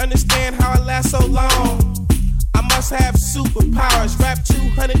 can't understand how I last so long. I must have superpowers, rap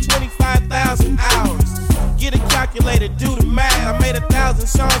 225,000 hours. Get a calculator, do the math. I made 1,000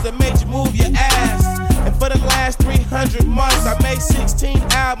 songs that made you move your ass. And for the last 300 months, I made 16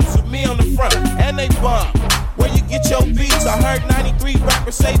 albums with me on the front, and they bump. Where you get your beats? I heard 93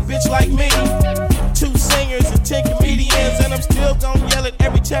 rappers say bitch like me. 2 singers and 10 comedians, and I'm still gon' yell it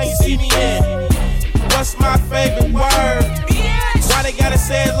every time you see me in. What's my favorite word? Why they gotta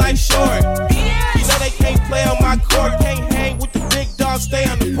say it like short? You know they can't play on my court, can't hang with the big dogs, stay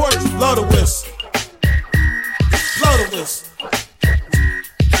on the porch. Blow the whistle. Blow the whistle.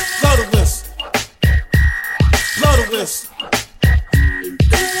 Blow the whistle. Blow the whistle.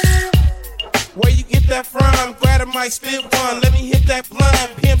 Where you get that from? Glad I might spit one. Let me hit that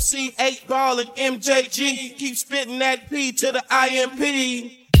blunt. PMC 8 Ball and MJG. Keep spitting that P to the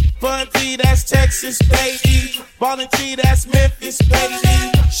IMP. Bun P, that's Texas, baby. Ballin' T, that's Memphis,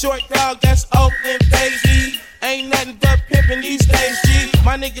 baby. Short dog, that's Oakland, baby. Ain't nothing but pimpin' these days, G.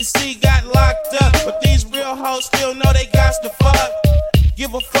 My nigga C got locked up, but these real hoes still know they got to fuck.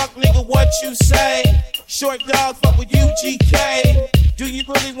 Give a fuck, nigga, what you say. Short dog, fuck with UGK. Do you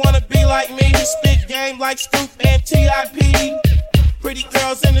really wanna be like me? You spit game like Scoop and TIP. Pretty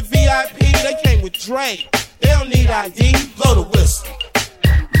girls in the VIP, they came with Dre. They don't need ID. Blow the whistle.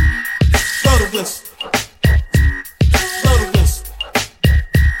 Blow the whistle. Blow the whistle.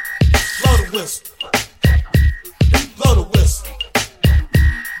 Blow the whistle. Blow the whistle.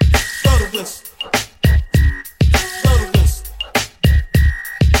 Blow the whistle. Blow the whistle.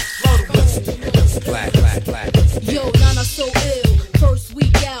 Blow the whistle. Black. Yo, Nana so ill. First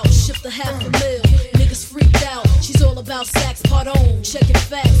week out, shipped a $500,000. Niggas freaked out. She's all about sax, part on, checking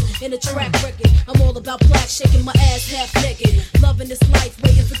facts in a track record. I'm all about black, shaking my ass half naked. Loving this life,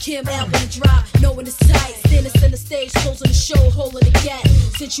 waiting for Kim album to drop. Knowing it's tight, standing center stage, closing the show, holding the gap.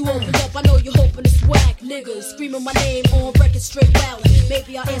 Since you opened up, I know you're hoping it's whack. Niggas screaming my name on record, straight wildin'.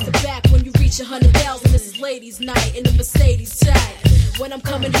 Maybe I'll answer back when you reach 100,000. This is ladies' night in the Mercedes type. When I'm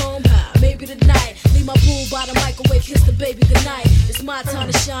coming home, maybe tonight. Leave my pool by the microwave, kiss the baby goodnight. It's my time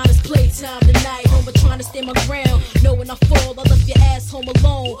to shine, it's playtime tonight. Home but trying to stay my ground. Knowing I fall, I left your ass home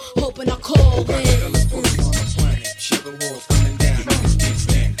alone. Hoping I call in. Sugar wolves coming down.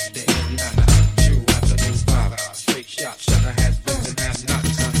 Straight shot, sugar has been and has not.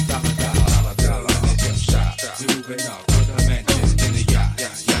 Dollar, and jump shot. Moving up with a mansion in the yacht.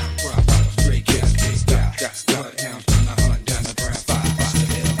 Straight gas, bloodhounds on the hunt down the brown fire.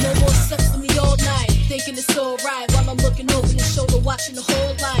 No more sex with me all night. Thinking it's alright while I'm looking over your shoulder, watching the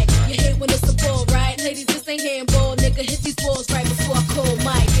whole life. You hate when it's a ball, right? Ladies, this ain't handball, nigga. Hit these balls right before I call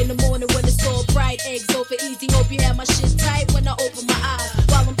Mike. In the morning when it's all bright, eggs over easy. Hope you have my shit tight when I open my eyes.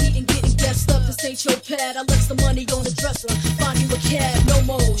 While I'm eating, getting guessed up. This ain't your pad. I left some money on the dresser. Find you a cab, no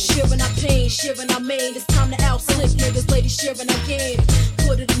more. Sharing our pain, sharing our main. It's time to out-slick niggas, ladies sharing our game.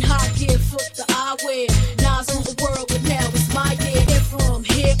 Put it in high gear, fuck the eyewear. Nas on the world, but now it's my year. And from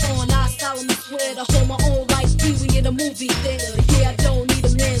here on, I solemnly swear to hold my own like Pee-wee in a movie theater. Yeah, I don't need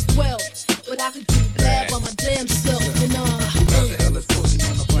a man's wealth, but I can do bad by my damn self. And the hell is pussy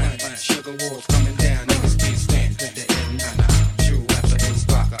on the planet? Sugar wolves coming down, niggas can't stand the M9. True absolute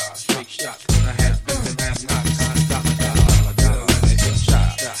rocker, straight shot. I have been and have not, can't stop the dollar, and they just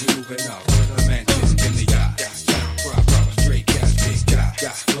shot. Moving up, the man just in the eye. Straight cat, big guy.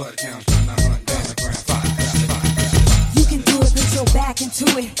 Blood counts on the hunt down the ground. You can do it, put your back into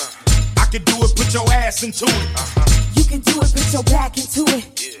it. I can do it, put your ass into it. You can do it, put your back into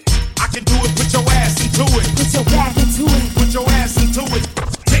it. I can do it, put your ass into it. Put your back into it. Put your ass into it.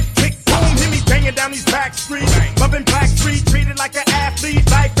 Tick, tick, boom, hit me banging down these back streets. Loving Black Street, treated like an athlete.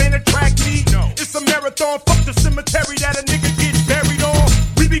 Life ain't a track meet. It's a marathon, fuck the cemetery that a nigga gets buried on.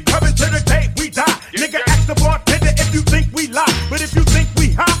 We be coming to the day we die. Nigga, ask the bartender if you think we lie. But if you think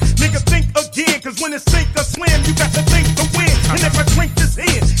we hot, nigga, think again. Cause when it's sink or swim, you got to think to win. And if I drink this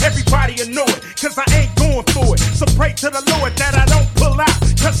in, everybody will know it. Cause I ain't going for it. So pray to the Lord that I don't pull out.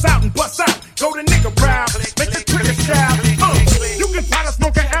 Cuss out and bust out. Go to nigga round. Make the trigger shout. You can try to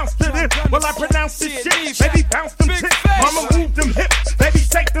smoke an ounce to this. Well, I pronounce this shit. Baby, bounce them chicks. Mama, move them hips. Baby,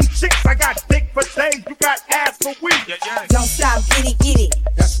 shake them chicks. I got dick for days. You got ass for weeks. Don't stop, get it.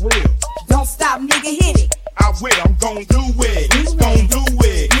 That's real. Don't stop, nigga, hit it. I will. I'm gon' do it. Gon' do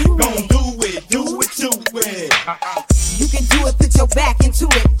it. Gon' do it. Do it to it. You can do it, put your back into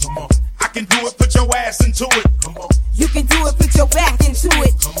it. Come on. I can do it, put your ass into it. Come on. You can do it, put your back into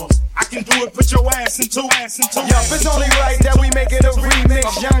it. Come on. I can do it, put your ass into it. Yup, it's only right that we make it a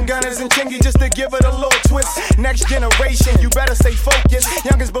remix. Young Gunners and Chingy just to give it a little twist. Next generation, you better stay focused.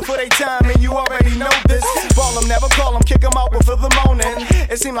 Youngest before they time, and you already know this. Ball them, never call them, kick them out before the morning.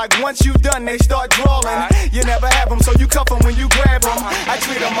 It seems like once you done, they start drawing. You never have them, so you cuff them when you grab them. I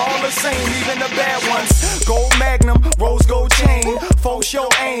treat them all the same, even the bad ones. Gold Magnum, rose gold chain, faux show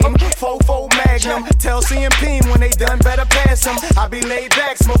aim, faux Magnum. Tell CMP when they done, better pass them. I be laid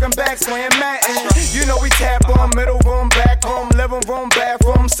back, smoking back, swaying Matin. You know we tap them, middle room, back room, living room,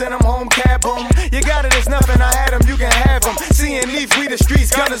 bathroom, send them home, cab them. You got it, it's nothing, I had them, you can have them. Seeing Leaf, we the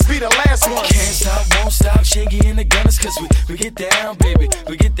streets, Gunners be the last ones. Can't stop, won't stop, Shiggy and the Gunners, cause we get down, baby,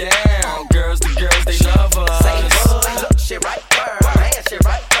 we get down. Girls, the girls, they love us. Say good, look, shit right there, man, shit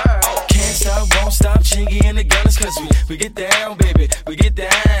right there. Can't stop, won't stop, Shiggy and the Gunners, cause we get down, baby, we get down.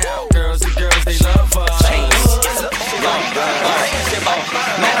 Girls, the girls, they love us.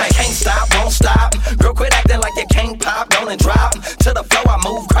 Man, I can't stop, won't stop. Girl, quit acting like you can't pop, don't and drop. To the flow, I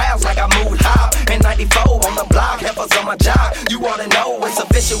move crowds like I moved hop. In 94 on the block, heifers on my job. You wanna know it's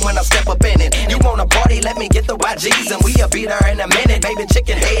official when I step up in it. You wanna party, let me get the YGs, and we'll be there in a minute. Baby,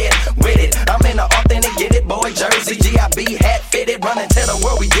 chicken head with it. I'm in the authentic, get it, boy, jersey. GIB hat fitted, running to the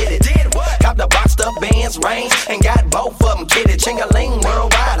world, we did it. Cop the boxed up Benz range, and got both of them kitted. Chingaling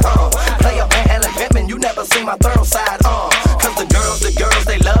worldwide, Play a Van Halen pimpin', you never seen my thorough side, Cause the girls,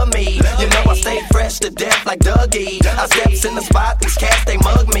 they love me. You know I stay fresh to death like Dougie. I steps in the spot, these cats, they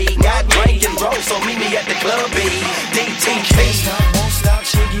mug me. Got drink and roll, so meet me at the club B. DTK. Can't stop, won't stop,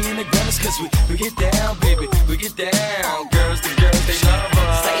 Shiggy and the Gunners, cause we get down, baby, we get down. Girls, the girls, they love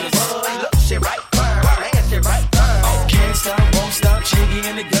us. Say boy, look, shit right there, man, shit right there. Can't stop, won't stop, Shiggy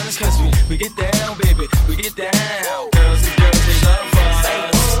and the Gunners, cause we get down, baby, we get down. Girls, the girls, they love us. Say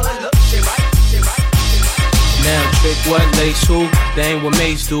boy, look, shit right. Now trick what lace who? They ain't what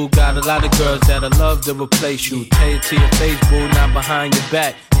mates do. Got a lot of girls that'll love to replace you. Tell it to your face, boo, not behind your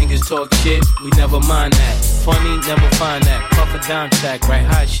back. Niggas talk shit, we never mind that. Funny, never find that. Puff a dime sack, right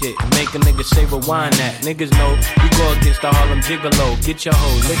hot shit. Make a nigga say rewind that. Niggas know you go against the Harlem Gigolo. Get your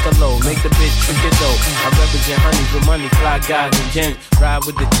hoe, lick a low, make the bitch trick it though. I represent honeys with money, fly guys and gents. Ride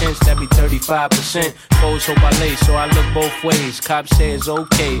with the tents, that be 35%. Foes hope I lay, so I look both ways. Cops say it's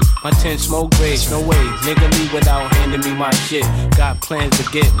okay, my tent smoke grades, no way. Nigga leave without handing me my shit. Got plans to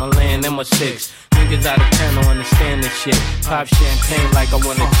get my land and my six. Niggas out of town don't understand this shit. Pop champagne like I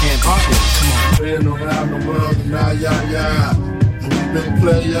won a championship. Come on. Been around the world and now, yeah. We've been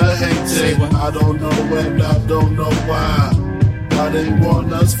player hating. I don't know when, I don't know why. Why they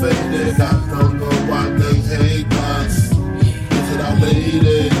want us faded. I don't know why they hate us. Is it our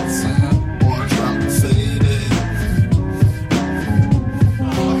ladies? Or trying to say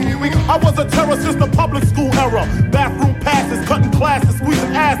I was a terror since the public school era. Bathroom passes, cutting classes,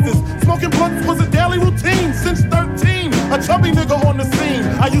 squeezing asses. Smoking blunts was a daily routine since 13. A chubby nigga on the scene.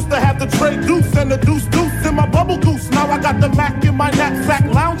 I used to have the tray deuce and the deuce in my bubble goose. Now I got the Mac in my knapsack,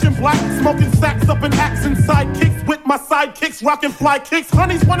 lounging black, smoking sacks up in axe and sidekicks with my My sidekicks rockin' fly kicks.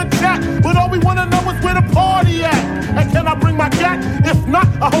 Honeys wanna chat, but all we wanna know is where the party at. And can I bring my gat? If not,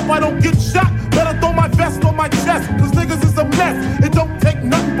 I hope I don't get shot. Better throw my vest on my chest, cause niggas is a mess. It don't take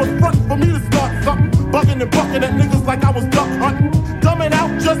nothing but front for me to start something. Bugging and bucking at niggas like I was duck hunting. Dumbing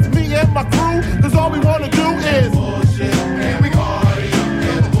out just me and my crew, cause all we wanna do is bullshit, and we party,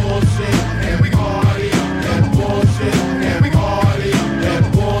 and bullshit, and we party, and bullshit, and we party,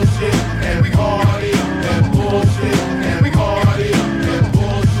 and bullshit, and we party, and bullshit, and we party, and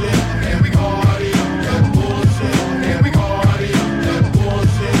bullshit, and we party, and bullshit, and we party, and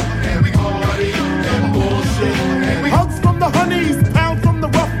bullshit, and we party, and bullshit, and we hugs from the honeys, pounds from the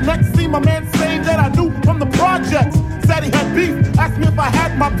roughnecks. See my man say that I knew from the projects. Said he had beef, asked me if I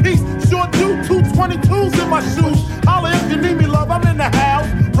had my piece. Sure do, 222s in my shoes. Holla if you need me, love, I'm in the house.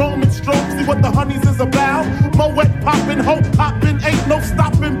 Roaming stroke, see what the honeys is about. Moet poppin', hope poppin', ain't no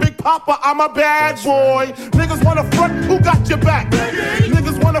stopping. Big Papa, I'm a bad boy. Niggas wanna front, who got your back?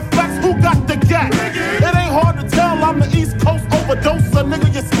 Niggas wanna flex, who got the gat? It ain't hard to tell, I'm the East Coast overdoser.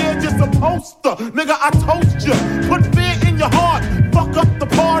 Nigga, you're scared, you're supposed to. Nigga, I toast you. Put fear in your heart. Fuck up the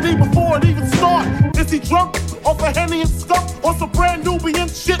party before it even start. Is he drunk? Off a Henny and skunk? Or some brand Nubian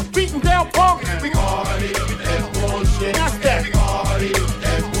shit beating down punk? And we party and bullshit. That's that. And we party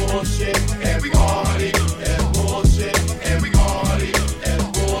and bullshit. And we party and bullshit. And we party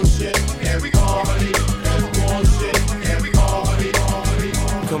and bullshit. And we party and bullshit. And we party.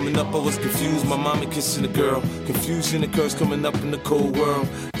 Coming up, I was confused. My mama kissing a girl. Confusion occurs coming up in the cold world.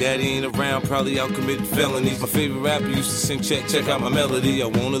 Daddy ain't around, probably out committing felonies. My favorite rapper used to sing, check out my melody. I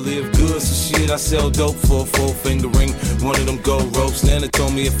wanna live good, so shit, I sell dope for a 4-finger ring. One of them gold ropes. Nana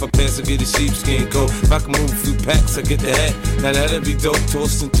told me if I pass, I get a sheepskin coat. If I can move a few packs, I get the hat. Now that'd be dope.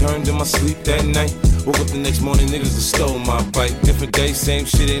 Tossed and turned in my sleep that night. Woke up the next morning, niggas have stole my bike. Different day, same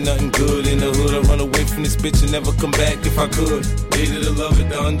shit, ain't nothing good. In the hood, I run away from this bitch and never come back if I could. Hated to love it,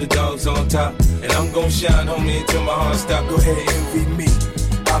 the underdogs on top. And I'm gon' shine, homie, until my heart stop. Go ahead, envy me.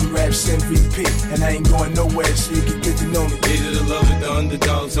 I'm Raps MVP, and I ain't going nowhere, so you can get to know me. Hated to love it, the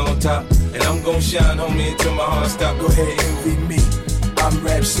underdogs on top. And I'm gon' shine, homie, until my heart stop. Go ahead, envy me. I'm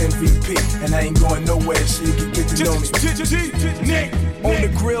Raps MVP, and I ain't going nowhere, so you can get to know me. On the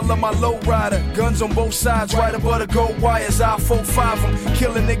grill of my lowrider, guns on both sides, right above the gold wires. I 4-5 them,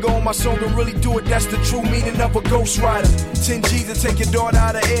 kill a nigga on my song and really do it. That's the true meaning of a ghost rider. 10 G's to take your daughter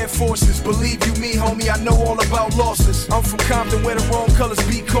out of Air Forces. Believe you me, homie, I know all about losses. I'm from Compton where the wrong colors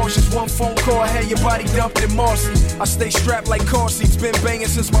be cautious. One phone call, I had your body dumped in Marcy. I stay strapped like car seats, been banging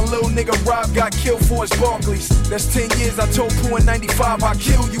since my little nigga Rob got killed for his Barclays. That's 10 years, I told Pooh in 95, I'll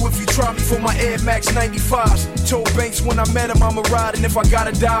kill you if you try me for my Air Max 95s. Told Banks when I met him I'ma ride, and if I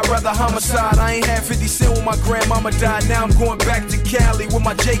gotta die, I'd rather homicide. I ain't had 50 cent when my grandmama died. Now I'm going back to Cali with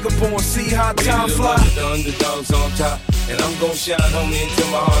my Jacob on. See how time flies. The underdogs on top, and I'm gon' shine, homie, until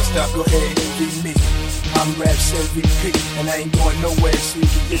my heart stop. Go ahead, envy me. I'm Raps MVP, and I ain't going nowhere, so you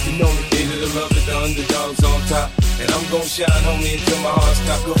can get to know me. Hated to love it, the underdogs on top, and I'm gon' shine, homie, until my heart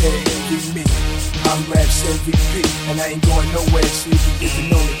stop. Go ahead, envy me. I'm Raps MVP, and I ain't going nowhere, so you can get to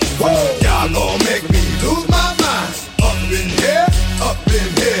know me. Y'all gon' make me lose my mind. Up in here, up in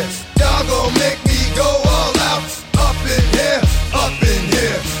here. Y'all gon' make me go all out. Up in here, up in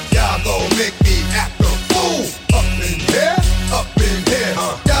here. Y'all gon' make me act a fool. Up in here, up in here.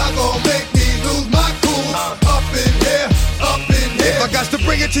 Y'all gon' make me lose my cool. Up in here, up in here. If I got to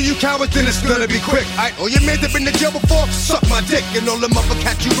bring it to you cowards, then it's gonna be quick. Aight, all your men that been to jail before, suck my dick. And all them other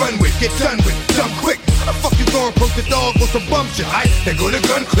cats you run with, get done with, dumb quick. How the fuck you going poke the dog with some bum shit? Aight, they go to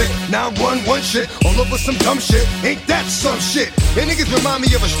gun click, 911 shit, all over some dumb shit. Ain't that some shit? And niggas remind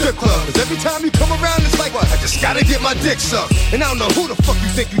me of a strip club, cause every time you come around, it's like, what? I just gotta get my dick sucked. And I don't know who the fuck you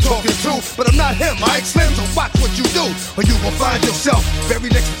think you talking to, but I'm not him, Aight Slim, so watch what you do, or you gon' find yourself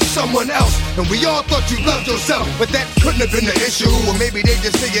buried next to someone else. And we all thought you loved yourself, but that couldn't have been the issue. Or maybe they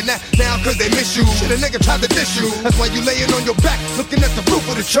just saying that now cause they miss you. Shit, a nigga tried to diss you, that's why you laying on your back, looking at the roof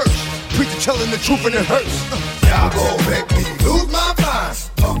of the church. Preacher telling the truth and it hurts. Y'all gon' make me lose my mind.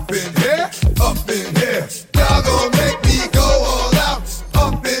 Up in here, up in here. Y'all gon' make me go all out.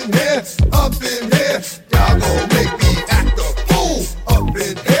 Up in here, up in here. Y'all gon' make me act a fool. Up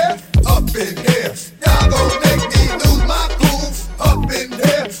in here, up in here. Y'all gon' make me lose my cool. Up in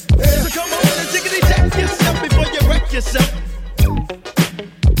here. So come on and jiggity check yourself before you wreck yourself.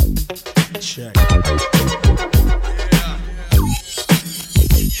 Check.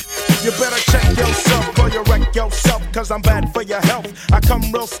 You better check yourself or you wreck yourself. cause I'm bad for your health. I come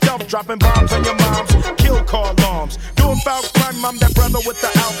real stealth, dropping bombs on your moms, kill car alarms. Doing foul crime, I'm that brother with the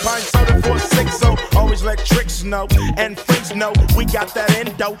Alpine 7460. Always let tricks know and freaks know we got that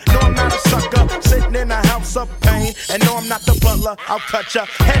endo. No, I'm not a sucker, sitting in a house of pain. And no, I'm not the butler, I'll cut ya,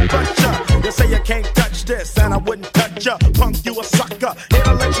 headbutt ya. You say you can't touch this, and I wouldn't touch ya. Punk, you a sucker, here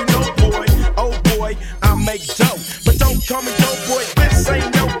to let you know, boy. Oh boy, I make dough, but don't call me dope boy. This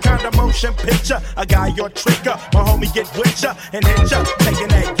ain't no kind of motion picture. A guy your trigger, my homie get with ya and hit ya, taking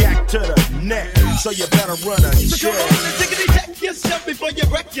that yak to the neck. So you better run a check. So come on and tickety check yourself before you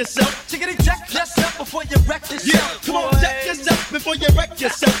wreck yourself. Tickety check yourself before you wreck yourself. Yeah, come on, check yourself before you wreck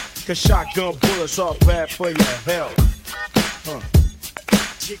yourself. Cause shotgun bullets are bad for your health.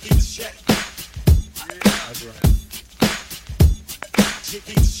 Tickety check. That's right.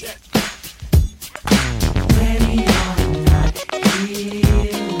 Tickety check. Ready or not, here we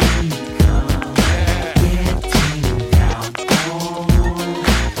come. Getting down on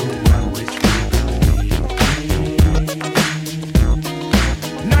the one which we believe in.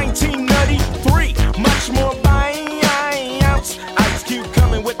 1993, much more by ounce. Ice Cube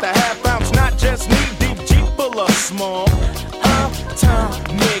coming with the half ounce, not just knee deep, Jeep full of small.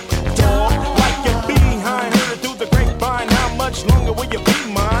 Atomic dog, like your behind, heard it through the grapevine. How much longer will you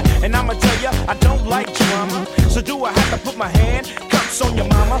be mine? And I'ma tell ya, I don't like drama. So do I have to put my hand cups on your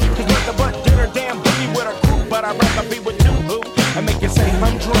mama? Cause nothing but did her damn booty with a group, but I'd rather be with you, boo. And make you say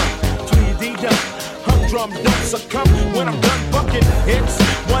humdrum, tweedy-dum. Humdrum don't succumb when I'm done bucking hits.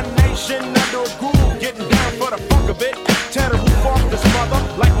 One nation under a groove, getting down for the funk of it. Tear the roof off this mother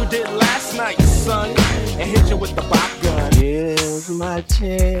like we did last night, son. And hit you with the pop gun. Here's my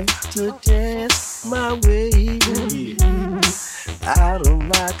chance to test my way out of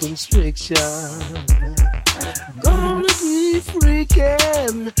my constriction. Gonna be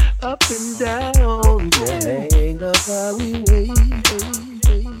freaking up and down, gang the highway.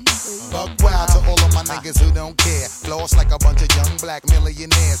 Buck wild to all of my niggas who don't care. Floss like a bunch of young black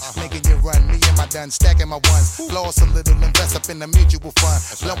millionaires. Making you run, me and my done stacking my ones. Floss a little, invest up in the mutual fund.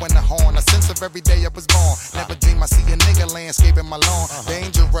 Blowing the horn, a sense of every day I was born. Never dream I see a nigga landscaping my lawn.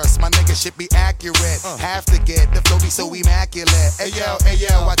 Dangerous, my nigga should be accurate. Have to get the flow be so immaculate. Hey yo,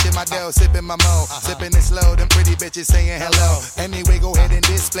 watching my dough, sipping my mo. Sipping it slow, them pretty bitches saying hello. Anyway, go ahead and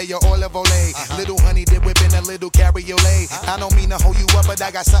display your olive oil. Little honey dip whipping a little cabriolet. I don't mean to hold you up, but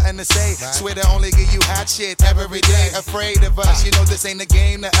I got something to say. Swear to only give you hot shit every day. Afraid of us, you know this ain't a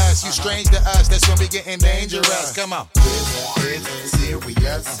game to us. You strange to us, that's when we getting dangerous. Come on. This is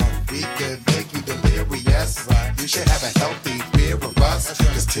serious. We could make you delirious. You should have a healthy fear of us.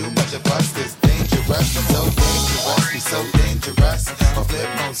 Cause too much of us is dangerous. So dangerous, we so dangerous. My flip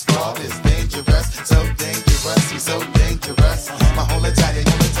mode squad is dangerous. So dangerous, we so dangerous. My whole entire.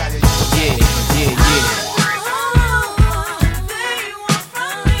 Yeah.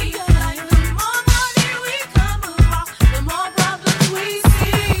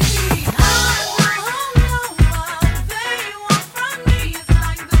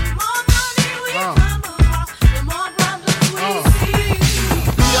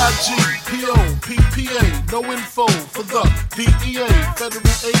 No info for the DEA. Federal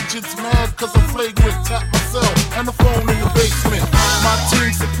agents mad cause I'm flagrant. Tap myself and the phone in the basement. My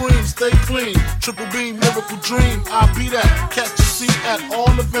team supreme, stay clean. Triple beam, miracle dream. I be that. Catch a seat at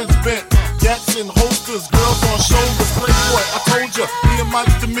all events bent. Gats in holsters, girls on shoulders. Playboy, I told ya, me and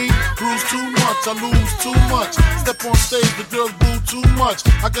Mike to me. Bruise too much, I lose too much. Step on stage, the girls boo too much.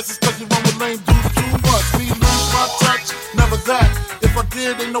 I guess it's cause you run with lame dudes too much. Me lose my touch, never that. If I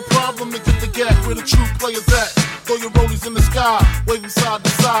did, ain't no problem to get the gap where the true players at. Throw your rollies in the sky, waving side to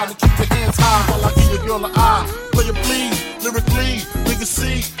side, and keep your hands high while I give your girl an eye. Play it bleed, lyrically, nigga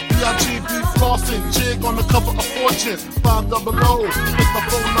C, B.I.G.B. flossing, jig on the cover of Fortune, 500. It's my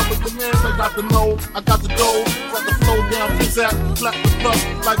phone number, the man I got to know, I got the dough, got the flow down, Zizak, clap the plus,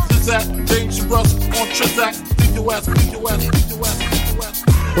 like Zizak, dangerous, on Trizak, beat your ass, beat your ass, beat your ass, beat your ass.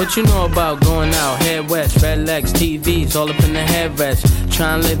 What you know about going out, head west, red legs, TVs, all up in the headrest.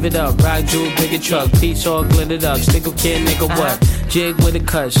 Tryin' live it up, rock jewel, bigger truck, piece all glittered up, stickle kid, nigga what? Jig with a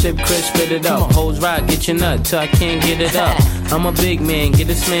cut, sip Chris, spit it up, hoes ride, get your nut till I can't get it up. I'm a big man, get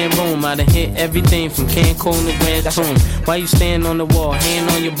this man room, I done hit everything from Cancun to Grand Tune. Why you stand on the wall, hand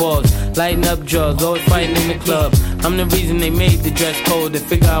on your balls, lighting up drugs, always fighting in the club. I'm the reason they made the dress code, they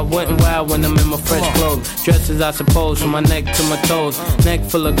figure out what and why when I'm in my fresh clothes. Dresses I suppose, from my neck to my toes, neck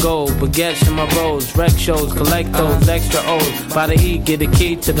full of gold, baguettes in my rolls, rec shows, collect those extra O's. By the E, get a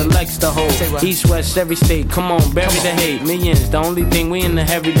key to the Lex to hold. East, west, every state, come on, bury the hate. Millions, the only thing we in the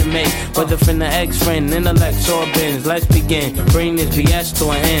hurry to make. Whether from the ex-friend, intellect, or bins, let's begin. Bring this BS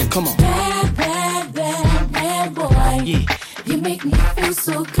to an end. Come on. Bad, bad, bad, bad boy. Yeah. You make me feel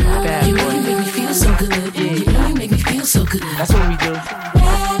so good. Bad you know you make me feel so good. Yeah. You know you make me feel so good. That's what we do.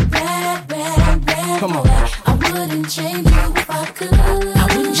 Come on. I wouldn't change you if I could. I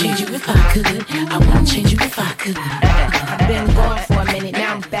wouldn't change you if I could. I wouldn't change you if I could. I've been gone for a minute,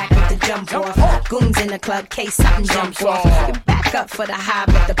 now I'm back with the jump off. Goons in the club, case something jump off. You back up for the high,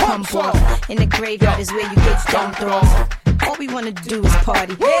 but the pump off. In the graveyard is where you get dumped off. All we wanna do is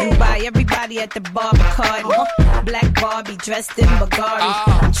party and buy everybody at the bar Bacardi. Black Barbie dressed in Bulgari.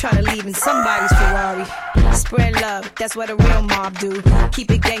 I'm tryna leave in somebody's Ferrari. Spread love, that's what a real mob do.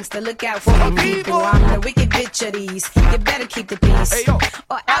 Keep it gangsta, look out for the people. I'm the wicked bitch of these. You better keep the peace,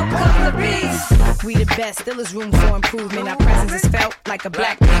 or out come the beast. We the best, still is room for improvement. Our presence is felt like a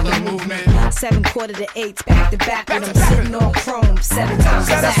black people movement. 7 quarter to 8, back to back when I'm sitting on chrome 7 times.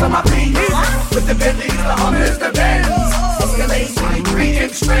 That's for my people. With the Bentleys, the Hummers, the Benz. Escalade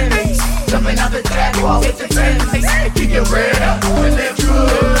 23-inch trims. Jumping out the Jaguar with the Timbs. Keep your bread up and live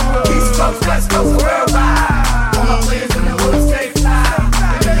good. East Coast, West Coast, worldwide. All my players in the hood stay fly.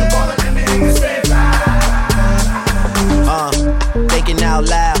 If you ballin' in the niggas stay fly. Thinking out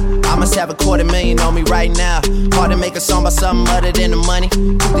loud. I must have $250,000 on me right now. Hard to make a song about something other than the money.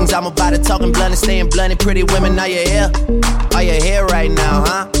 2 things I'm about to talking blunt and staying blunt. Pretty women, are you here? Are you here right now,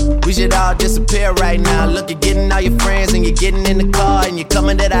 huh? We should all disappear right now. Look, you're getting all your friends and you're getting in the car and you're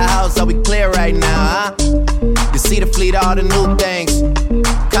coming to the house. Are we clear right now, huh? You see the fleet, all the new things.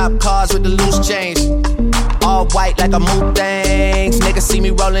 Cop cars with the loose change. All white like a mood things. Niggas see me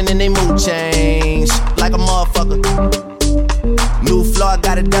rolling and they mood change. Like a motherfucker. New floor, I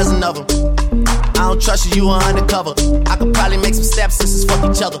got a dozen of them. I don't trust you, you are undercover. I could probably make some stepsisters fuck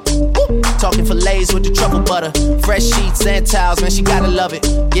each other. Woo! Talking fillets with the truffle butter. Fresh sheets and towels, man, she gotta love it.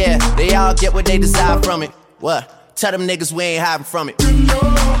 Yeah, they all get what they desire from it. What? Tell them niggas we ain't hiding from it.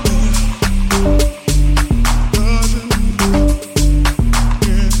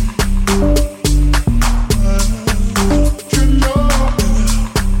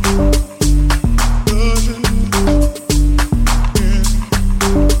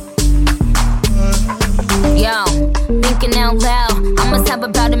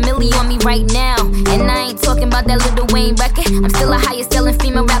 Right now, and I ain't talking about that Lil Wayne record. I'm still a highest selling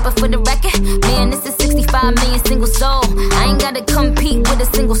female rapper for the record. Man, this is 65 million single soul. I ain't gotta compete with a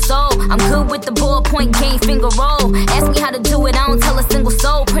single soul. I'm good with the ballpoint game, finger roll. Ask me how to do it, I don't tell a single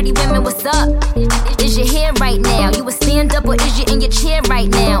soul. Pretty women, what's up? Is your hair right now? You a stand up or is you in your chair right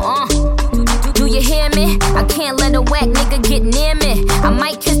now? Do you hear me? I can't let a whack nigga get near me. I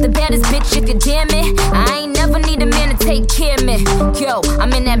might kiss the baddest bitch if you damn it. I ain't never need a man to take care of me. Yo,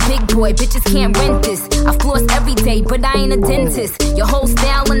 I'm in that big boy, bitches can't rent this. I floss every day, but I ain't a dentist. Your whole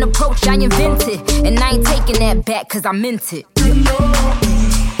style and approach I invented, and I ain't taking that back cause I meant it.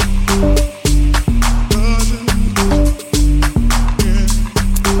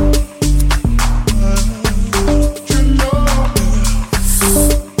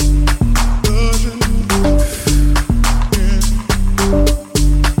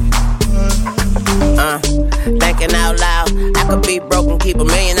 Thinking out loud, I could be broken, keep $1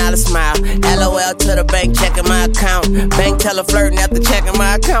 million smile. LOL to the bank, checking my account. Bank teller flirting after checking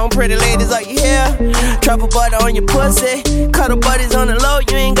my account. Pretty ladies, are you here? Truffle butter on your pussy. Cuddle buddies on the low,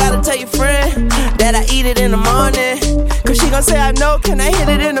 you ain't gotta tell your friend that I eat it in the morning. Cause she gon' say I know, can I hit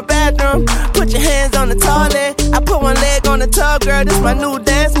it in the bathroom? Put your hands on the toilet. I put one leg on the tub, girl, this my new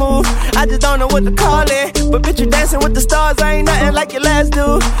dance move. I just don't know what to call it, but bitch, you dancing with the stars, I ain't nothing like your last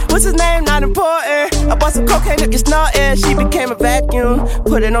dude. What's his name? Not important. I bought some cocaine up your snorting. She became a vacuum.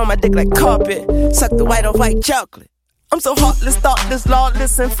 Put it on my dick like carpet. Suck the white on white chocolate. I'm so heartless, thoughtless,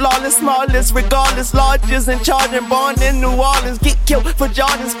 lawless, and flawless, smallest, regardless, largest, and charging, born in New Orleans, get killed for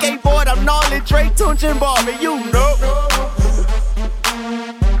Jordan, skateboard, I'm gnarly, Dre, Tunch, and Barbie, you know.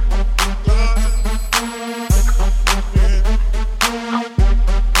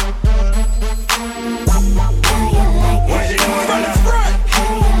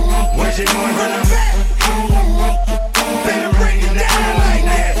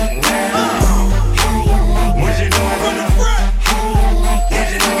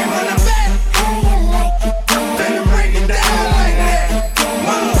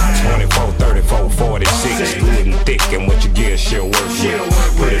 And what you give, she'll work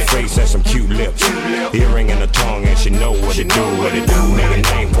with. Pretty face and some cute lips. Earring in her tongue, and she know what to do. Make a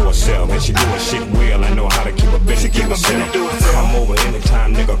name for herself, and she do her shit well. I know how to keep a business to myself. Come over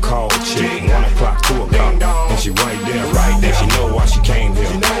anytime, nigga, call chick. 1 o'clock, 2 o'clock, and she right there. And she know why she came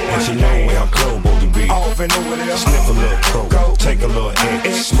here, and she know where her clothes supposed to be. Sniff a little coke, take a little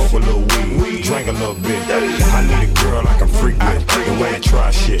X, smoke a little weed, drink a little bit. I need a girl I can freak with, and wanna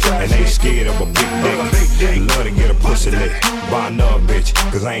try shit, and ain't scared of a big dick. Love to get a pussy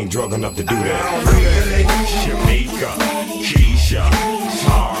bitch, cause I ain't drunk enough to do that. Shamika, Keisha,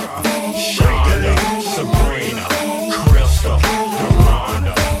 Tara, Shonda, Sabrina, Crystal,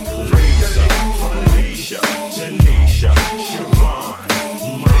 Yolanda, Lisa, Felicia, Tanisha, Siobhan,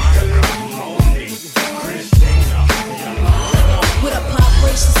 Monica, Monique, Christina, Yolanda. With a pop,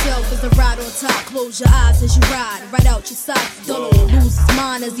 brace yourself as the ride on top. Close your eyes as you ride, right out your socks. Don't lose his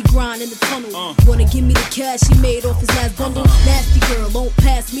mind as he grind in the tunnel. Wanna give me the cash he made off his last bundle? Nasty girl, won't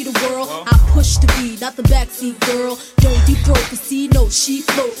pass me the world. I push the beat, not the backseat girl. Don't deep throat, cause see, no, she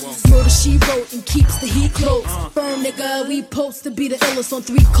floats. Murder she wrote and keeps the heat close. Firm nigga, we post to be the illest on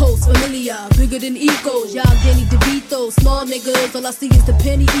 3 coasts. Familiar, bigger than egos. Y'all Danny DeVito, small niggas. All I see is the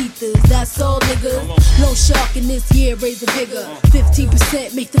penny ethers. That's all niggas. No shark in this year, raise the vigor.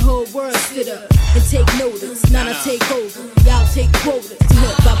 15% make the whole world sit up and take notice. Now I take over, y'all take quotas.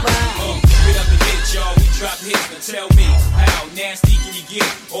 Bye-bye. Get up and get y'all, we drop hits. Now tell me, how nasty can you get?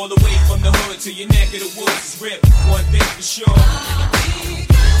 All the way from the hood to your neck of the woods is ripped. One thing for sure.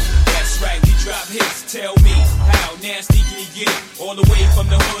 That's right, we drop hits. Tell me, how nasty can you get? All the way from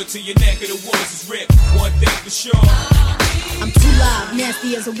the hood to your neck of the woods is ripped. One thing for sure. I'm too loud,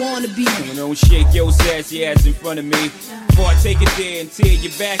 nasty as I wanna be. Don't shake your sassy ass in front of me before I take it there and tear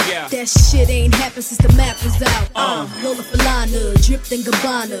your back out. That shit ain't happened since the map was out. Lola Falana, dripped in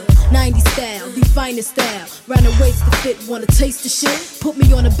Gabbana, 90s style, the finest style. Round the waist to fit, wanna taste the shit? Put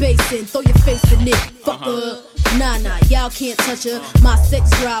me on a basin, throw your face in it. Fuck her. Nah, y'all can't touch her. My sex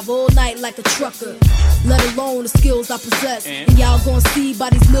drive all night like a trucker. Let alone the skills I possess. And y'all gon' see by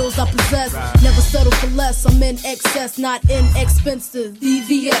these mills I possess. Never settle for less, I'm in excess, not inexpensive.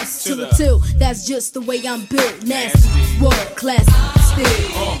 EVS to the tilt, that's just the way I'm built. Nasty, world classy, still.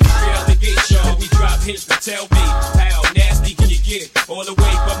 Straight out the gate, y'all, we drop hits. But tell me, how nasty can you get? All the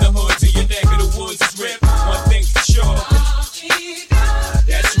way from the hood to your neck of the woods is ripped. One thing for sure.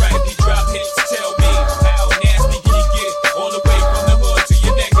 That's right, we drop hits. Tell me, how nasty can you get? All the way from the hood to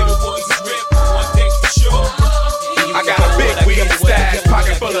your neck of the woods is ripped. One thing for sure. I got a big weed stash,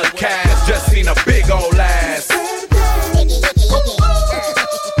 pocket full of cash. Just seen a big old ass.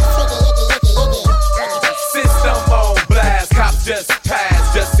 System on blast, cops just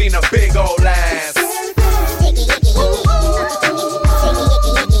passed. Just seen a big old ass.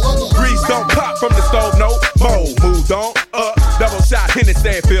 Grease don't pop from the stove, no more. Moved on up, double shot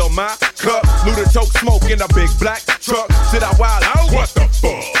Hennessy, fill my cup. Luda choke smoke in a big black truck. Should I wild out? What the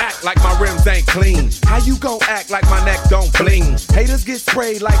fuck? Act like my rims ain't clean. How you gon' act like my neck don't bling? Haters get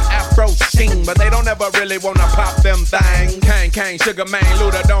sprayed like Afro Sheen, but they don't ever really wanna pop them things. Kang, Sugar Man,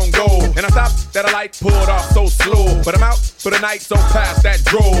 Luda don't go. And I stopped that a light pulled off so slow. But I'm out for the night, so past that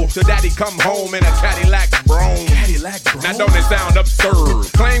drove. Till daddy come home in a Cadillac Brougham. Now don't it sound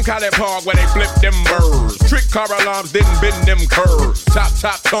absurd? Claim College Park where they flip them birds. Trick car alarms didn't bend them curves.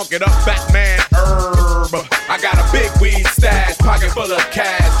 Chop, tonk it up, fat man herb. I got a big weed stash, pocket full of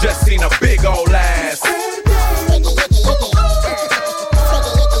cash. Just seen a big old ass.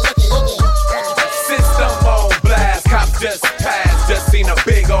 System on blast, cops just passed. Just seen a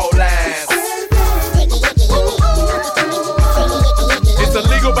big old ass. It's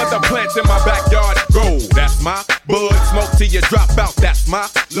illegal, but the plants in my backyard grow. That's my bud. Smoke till you drop out. That's my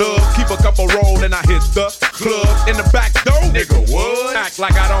love. Keep a couple roll and I hit the club in the back door. Nigga, what? Act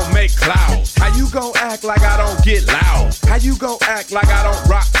like I don't make clouds. How you gon' act like I don't get loud? How you gon' act like I don't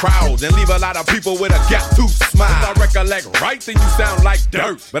rock crowds and leave a lot of people with a gap tooth smile? If I recollect right, then you sound like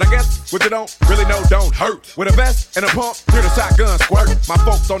dirt. But I guess what you don't really know don't hurt. With a vest and a pump, hear the shotgun squirt. My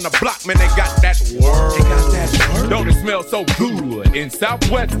folks on the block, man, they got that word. They got that word. Don't it smell so good? In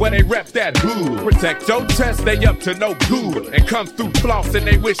Southwest where they rep that hood. Protect your chest, they up to no good. And come through floss and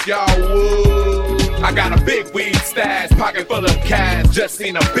they wish y'all would. I got a big weed stash, pocket full of cash. Just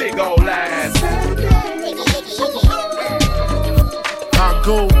seen a big old ass. I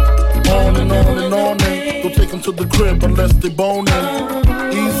go on and on and on and don't take them to the crib unless they boning.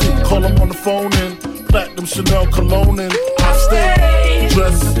 Easy, call them on the phone and platinum Chanel cologne and I stay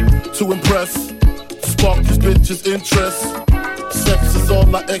dressed to impress, spark these bitches' interest. Sex is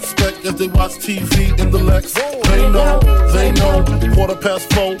all I expect as they watch TV in the Lex. They know,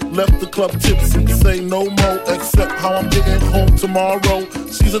 4:15, left the club tipsy, say no more, except how I'm getting home tomorrow.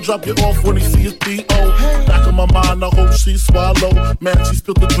 Caesar drop you off when he see his D.O. Back in my mind, I hope she swallow. Man, she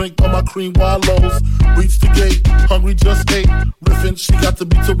spilled the drink on my cream wallows. Reach the gate, hungry just ate. Riffin', she got to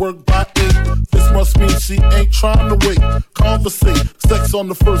be to work by 8. This must mean she ain't trying to wait. Conversate, sex on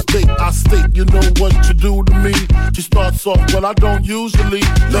the first date. I state, you know what you do to me. She starts off, well, I don't usually.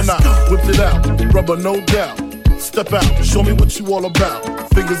 Then I whipped it out, rubber no doubt. Step out, show me what you all about.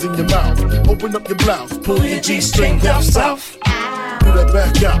 Fingers in your mouth, open up your blouse, pull your G-string down south. do that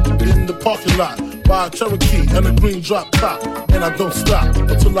back out in the parking lot. Buy a Cherokee and a green drop top. And I don't stop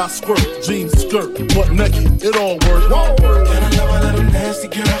until I squirt. Jeans, skirt, butt naked, it all works. And I love my little nasty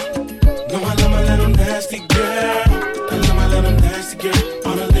girl. No, I love my little nasty girl. I love my little nasty girl.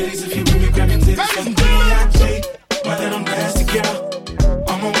 All the ladies, if you with me, grab your titties from B.I.G. My little nasty girl.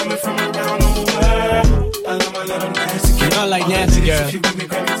 All my women from around the world. I love my little nasty girl. You know I like nasty girl.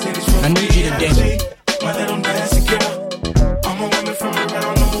 I need you to dance. My little nasty girl. All my women from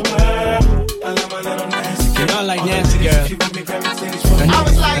around the world. I love my little nasty girl. You know I like nasty girl. I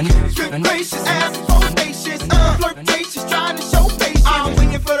was like, good gracious, ass bodacious, flirtatious, trying to show patience. I'm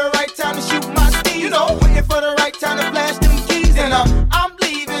waiting for the right time to shoot my steam. You know, waiting for the right time to flash them keys. And I'm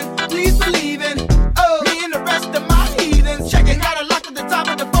leaving, please believe in me and the rest of my heathens. Checking out a lock at the top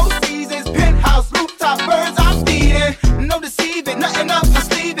of the Four Seasons. Penthouse, rooftop, birds I'm feeding. No deceiving, nothing up my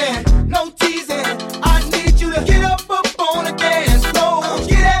sleeving. No teasing, I need you to get up on the dance floor.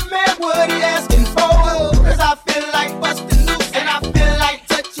 Get that man what he asking for. Cause I feel like busting loose and I feel like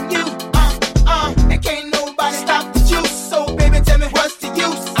touching you. And can't nobody stop the juice. So baby, tell me what's the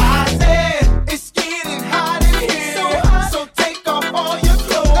use? I said it's getting hot in here, so take off all your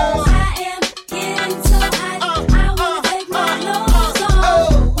clothes. I am getting so hot, I wanna take my clothes off.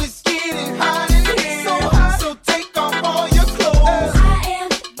 Oh, it's getting hot in here, so take off all your clothes. I am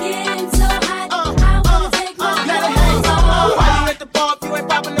getting so hot, I wanna take my clothes off. Why you at the bar if you ain't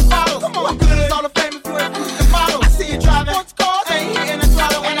popping the bottles? Come on, good as all the fame if you ain't pushing the models. I see you driving sports cars, ain't hitting the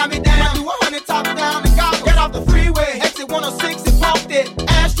throttle, and I be down. I do 100 top down and gobble. Get off the freeway, exit 106 and parked it.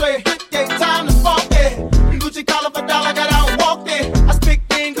 Ashtray, hit that time to spark it. Gucci collar for dollar, got out and walked it. I speak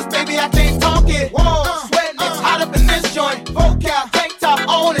things, cause baby I can't talk it. Whoa, sweating, it's hot up in this joint. Vocal, tank top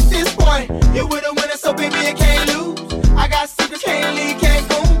on at this point. You with a winner, so baby you can't lose. I got secrets, can't leave, can't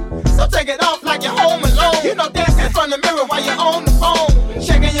go. So take it off like you're home alone. You know dancing in front of the mirror while you're on the phone.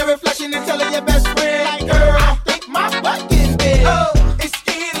 Checking your reflection and telling your best friend, like, girl, I think my butt getting big. It's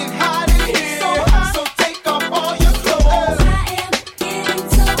getting hot in here, so take off all your clothes. I am getting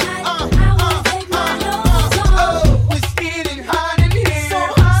so hot, I wanna take my clothes off. It's getting hot in here,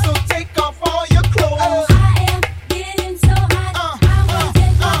 so take off all your clothes. I am getting so hot, I wanna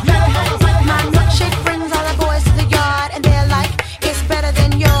take my clothes off. My milkshake brings all the boys to the yard, and they're like, it's better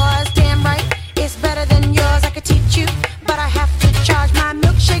than yours. Damn right, it's better than yours. I could teach you, but I have to charge. My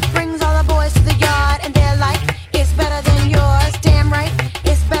milkshake brings all the boys to the yard, and they're like, it's better than yours. Damn right,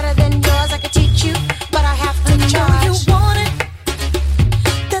 it's better than yours. I could teach you, but I have to charge. You want it,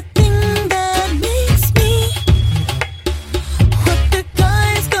 the thing that makes me what the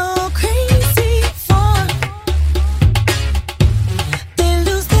guys go crazy for. They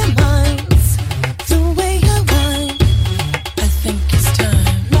lose their minds the way I whine. I think it's time.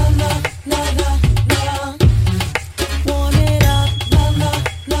 La la la la la. Warm it up. La la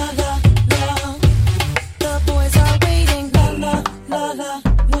la la la. The boys are waiting. La la la la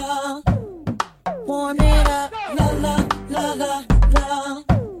la. Warm it up. La la la la la.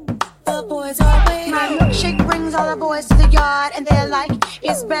 The boys are waiting. My milkshake brings all the boys to the yard, and they're like,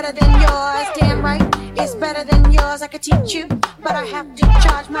 it's better than yours. Damn right, it's better than yours. I could teach you, but I have to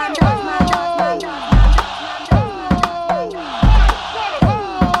charge my charge, my charge, my charge.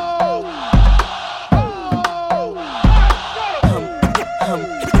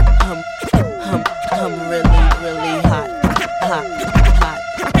 I'm really hot.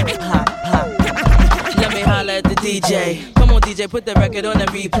 Let me holler at the DJ. Come on, DJ, put the record on the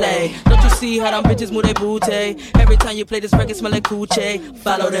replay. Don't you see how them bitches move their booty? Every time you play this record, smell like coochie.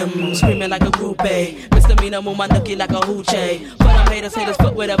 Follow them, screaming like a groupie. Misdemeanor, move my nookie like a hoochie. But I'm haters,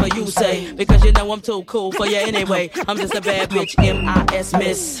 fuck whatever you say. Because you know I'm too cool for you anyway. I'm just a bad bitch, M.I.S.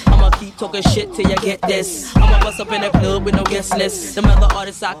 miss. I'ma keep talking shit till you get this. I'ma bust up in the club with no guest list. Them other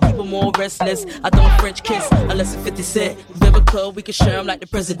artists, I keep them all restless. I don't French kiss unless it's 50 Cent. Vivica, we can share them like the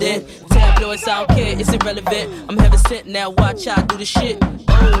president. Tabloids, I don't care, it's irrelevant. I'm heaven sent, now watch I do the shit.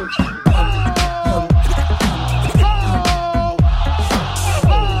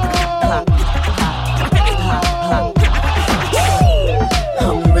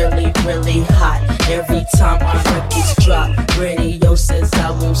 I'm really hot. Every time my records drop, radio says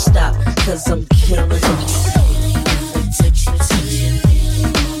I won't stop, cause I'm killing them.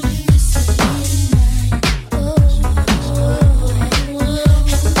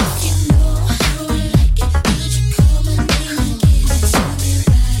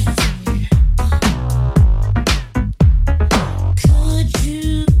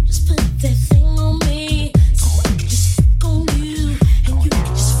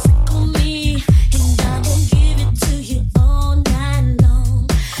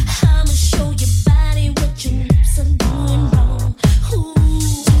 Show your body what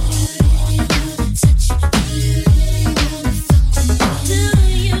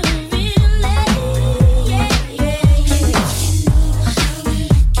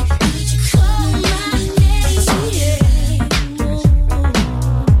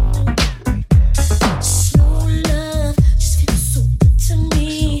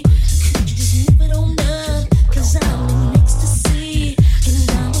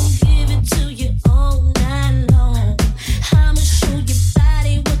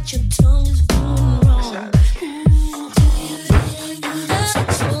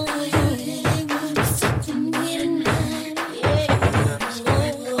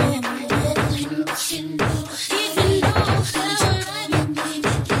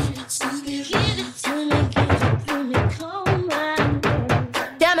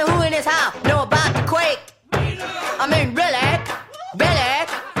me who in this house know about the quake. I mean, really? Really?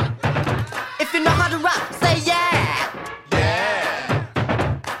 If you know how to rock, say yeah. Yeah.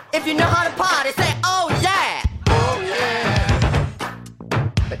 If you know how to party, say oh yeah. Oh yeah.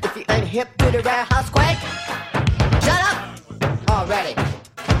 But if you ain't hip to the rare housequake, shut up already.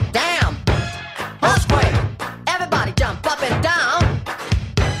 Damn. Housequake. Everybody jump up and down.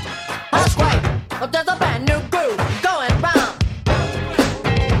 Housequake. Well, there's a brand new groove going round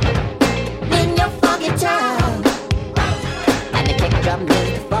in your funky town. And the kick drum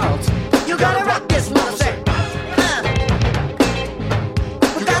is the fault. You gotta rock this mother set.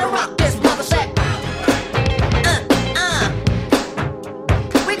 We gotta rock this mother set.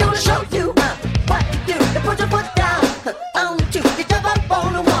 We gonna show you what to do. To put your foot down on the two. You jump up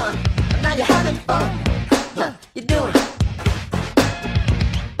on the one. Now you're having fun. You're doing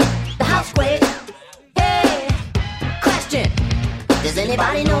the housequake. Hey, question. Does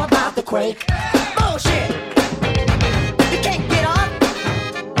anybody know about the quake? Bullshit. You can't get off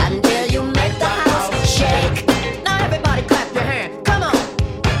until you make the house shake. Now everybody clap your hands. Come on.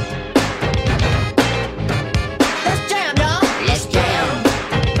 Let's jam, y'all. Let's jam.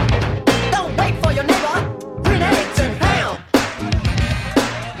 Don't wait for your neighbor. Grenades and ham.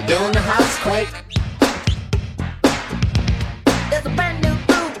 Doing the housequake. There's a brand new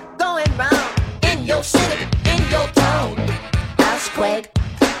groove going round in your city, in your town. Housequake.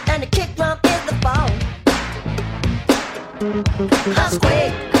 And the kick drum is the phone.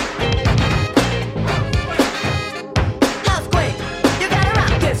 Housequake. Housequake. You gotta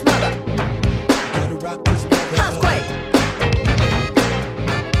rock this mother. Housequake.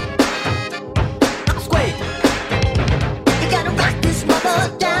 Housequake. You gotta rock this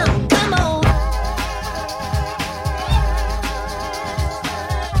mother down. Come on.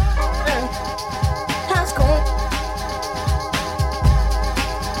 Housequake.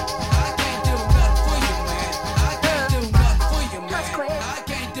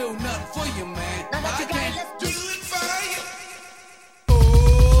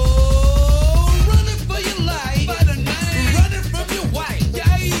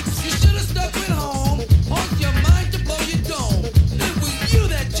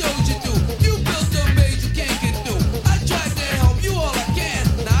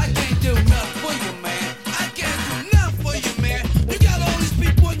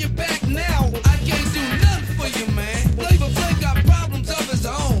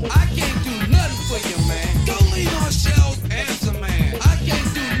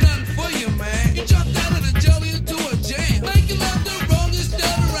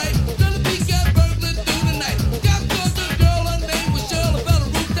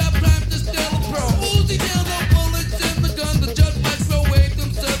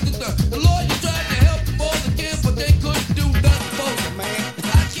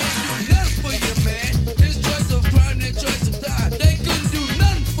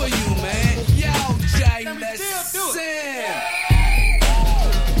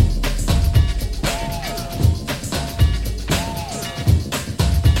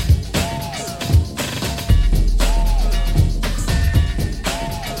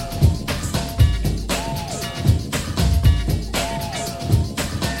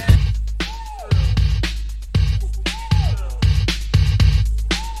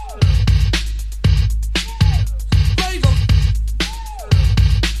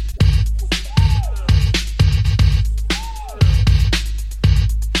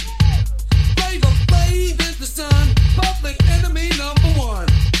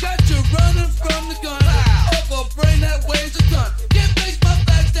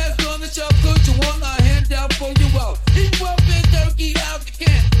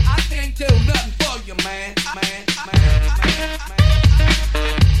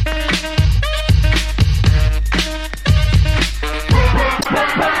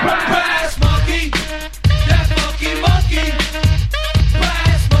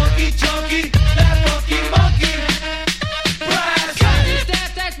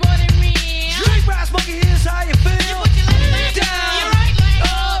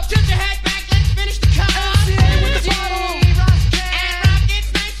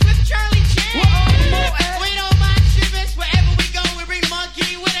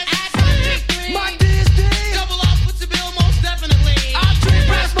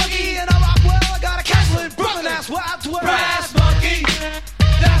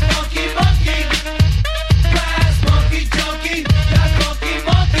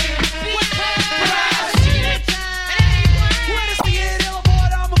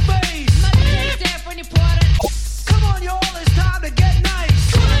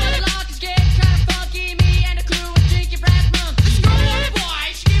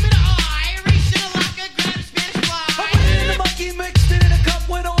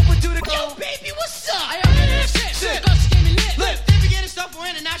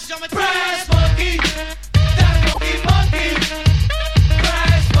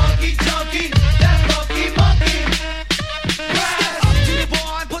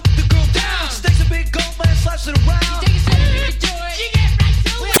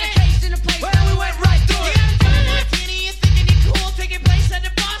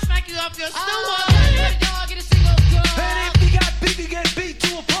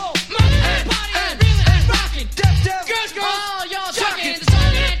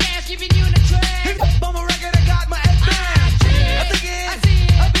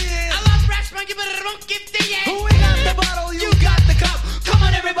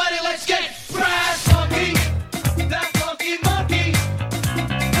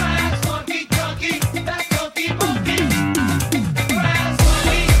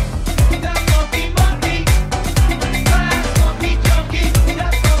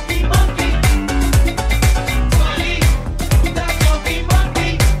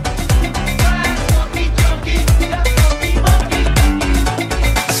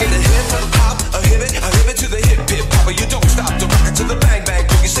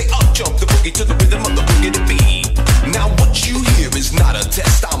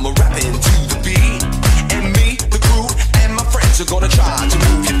 to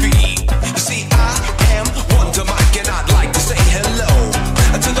move your feet. You see, I am Wonder Mike, and I'd like to say hello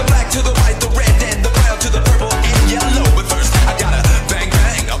to the black, to the white, the red, and the brown, to the purple and yellow. But first, I gotta bang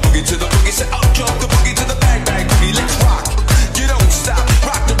bang, a boogie to the boogie, say up jump the boogie to the bang bang boogie. Let's rock. You don't stop,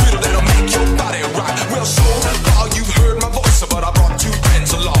 rock the rhythm that'll make your body rock. Well, so far you've heard my voice, but I brought two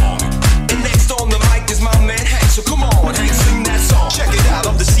friends along. And next on the mic is my man Hank, so come on, Hank, sing that song. Check it out,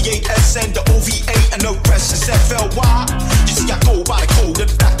 I'm the CAS and the OVA, and the rest is FLY. You see, I go by the code of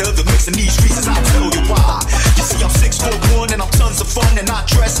the doctor of the mix, and these reasons I'll tell you why. You see, I'm 6'1", and I'm tons of fun, and I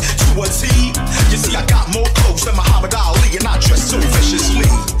dress to a T. You see, I got more clothes than Muhammad Ali, and I dress so viciously.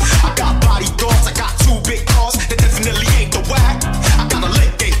 I got bodyguards, I got two big cars that definitely ain't the whack. I got a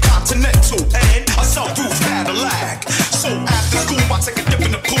late gate Continental and a sunroof Cadillac. So after school, I take a dip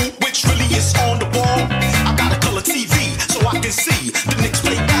in the pool, which really is on the wall. I got a color TV so I can see the Knicks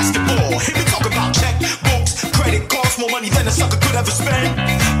play basketball. Hear me talk about checkbooks, credit cards, more money than a sucker could ever spend.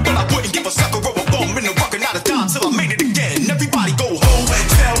 But I wouldn't give a sucker or a bum in the rock, not a dime till I made it again. Everybody go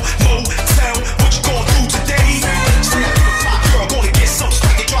hotel, motel, what you gonna do today? Say I give a fly girl, gonna get some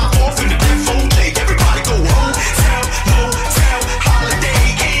spank and drive off in the FOJ. Everybody go hotel, motel, holiday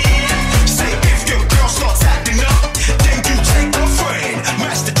inn. Say if your girl starts acting up, then you take a friend.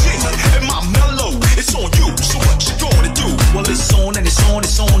 Master G and my mellow, it's on you. So what you gonna do? Well, it's on and it's on,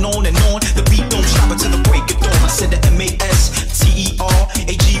 it's on and on. The beat don't stop until the break of dawn. I said the MASTERAG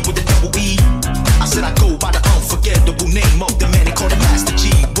with the double E. I said I go by the unforgettable name of the man they call the Master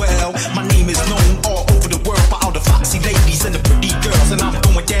G. Well, my name is known all over the world by all the foxy ladies and the pretty girls, and I'm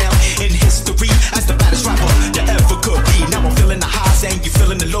going down in history as the baddest rapper you ever could be. Now I'm feeling the highs and you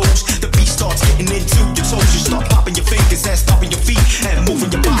feeling the lows. The beat starts getting into your toes. You start popping your fingers and stomping your feet and moving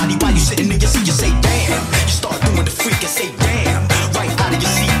your body while you sitting in your seat. You say damn. You start doing the freak and say damn. Right out of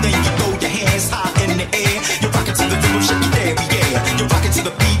your seat, then you throw your hands high in the air. You're rocking to the rhythm, shake it there, yeah. You're rocking to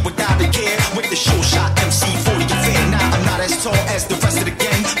the beat without a care. With the show shot MC 40 your fan. Now I'm not as tall as the rest of the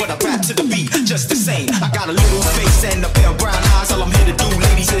gang, but I rap to the beat just the same. I got a little face and a pair of brown eyes. All I'm here to do,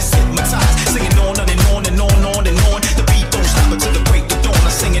 ladies, is hypnotize. Singing on and on and on and on. The beat don't stop until the break of dawn.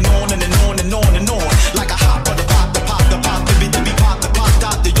 I'm singing on and on and on and on. Like a hot butter pop, the pop, the pop, the beat, pop, the pop,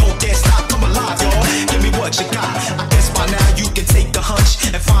 dot. The don't dare stop, come alive, y'all. Give me what you got. I guess by now you can take a hunch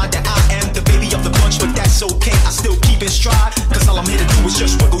and find that I am the baby of the bunch, but that's okay. I still keep in stride, cause all I'm here to do is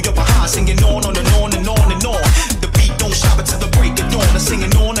just wiggle your behind. Singing on and on and on and on. The beat don't stop until the break of dawn. I'm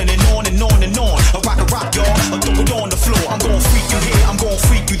singing on and on and on and on. I rock, y'all. I throw it on the floor. I'm gonna freak you here, I'm gonna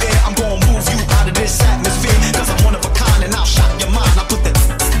freak you there. I'm gonna move you out of this atmosphere, cause I'm one of a kind and I'll shock your mind. I put the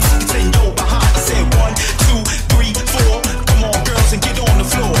in your behind. I said 1, 2, 3, 4. Come on, girls, and get on the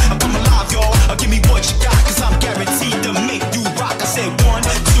floor. I come alive, y'all. Give me what you got, cause I'm guaranteed to make you rock. I said 1,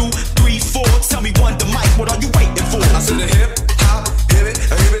 2, 3, 4. Tell me one the mic, what are you waiting for? I said a hip hop, hip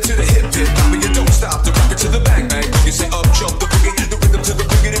it to the hip hip. Bobby, you don't stop, the rock it to the bang bang. You say up jump the boogie, the rhythm to the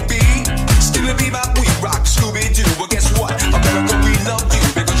boogie to beat. Skilly bebop, we rock Scooby Doo. Well, guess what? America, we love you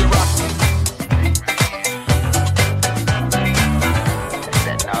because you rock.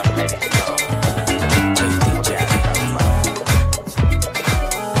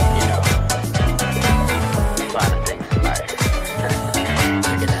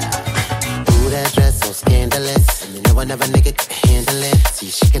 Whenever nigga can handle it, see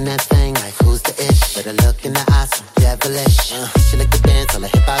you shaking that thing like who's the ish? Better look in the eyes, so devilish. She like to dance on the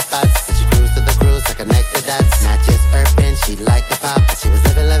hip hop spots, and she cruise to the cruise like a nectar dots. Not just urban, she liked the pop, but she was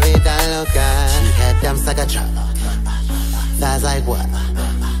living la vida loca. She had dumps like a truck, thighs like what?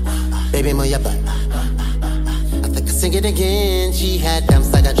 Baby, move your butt. I think I sing it again. She had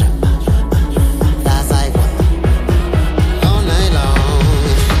dumps like a truck, thighs like what? All night long.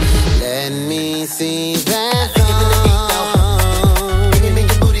 Let me see that.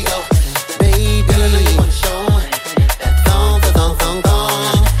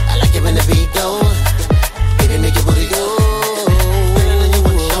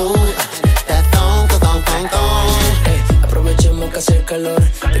 Calor.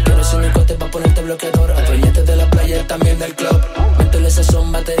 Te quiero sin nicote pa' ponerte bloqueador. Adueñate de la playa y también del club. Métele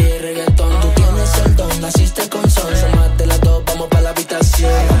sazón, batería y reggaetón. Tú tienes el don, naciste con son. Somate las dos, vamos pa' la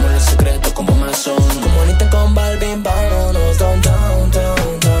habitación. Vamos en secreto como masón. Como Anita con Balvin, vámonos downtown,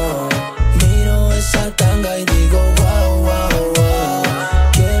 down, down. Miro esa tanga y digo wow, wow, wow.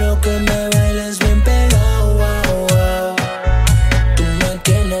 Quiero que me bailes bien pegado, wow, wow. Tú me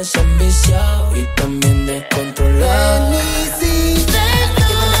tienes enviciado y también descontrolado.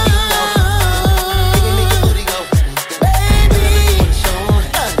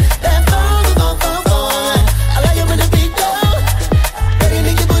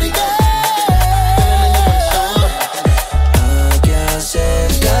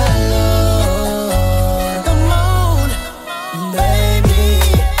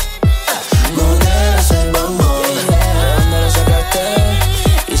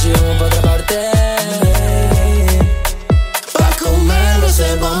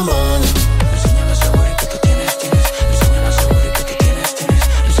 bombón. Enséñame ese booty que tú tienes. Enséñame ese booty que tú tienes.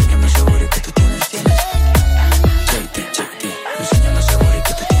 Enséñame ese booty que tú tienes. JT. Enséñame ese booty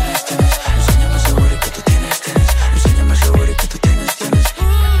que tú tienes. Enséñame ese booty que tú tienes. Enséñame ese booty que tú tienes.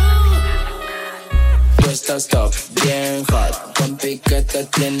 Tú estás top, bien hot. Con piquete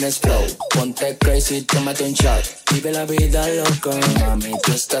tienes flow. Ponte crazy, tómate un shot. Vive la vida loco, mami.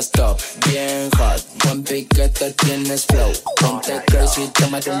 Tú estás top, bien hot. Con piquete tienes flow. Ponte crazy,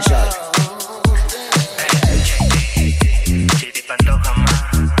 tómate un shot. JT Pantoja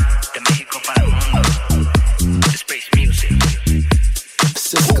más. De México para el mundo. Space Music.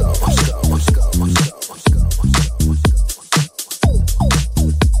 Cisco.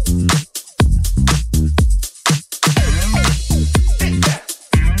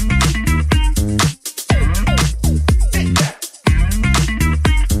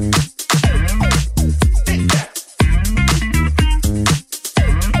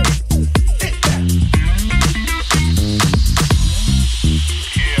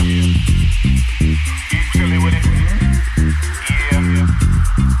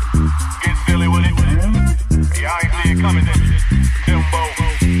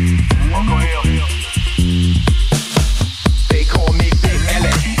 They call me Big L,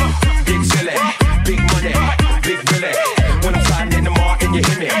 Big Silly, Big Money, Big Billy. When I'm sliding in the mall and you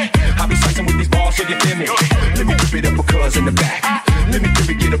hear me, I be slicing with these balls so you feel me. Let me rip it up because in the back. Let me rip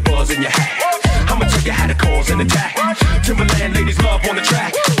it, get a buzz in your hat. I'ma tell you how to cause an attack. Timberland ladies love on the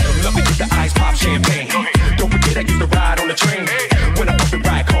track. Love to get the ice pop champagne. Don't forget I used to ride on the train. When I pump it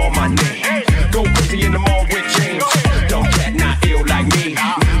right, call my name. Go crazy in the mall with James. Dumb cat, not ill like me.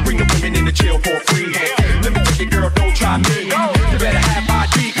 Bring the women in the jail for free. Let me take it, girl, don't try me. You better have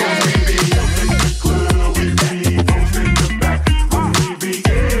ID, cause we be up in the club, we be posting the back. When we be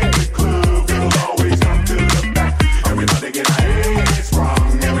in the club, girl, always come to the back. Everybody get our heads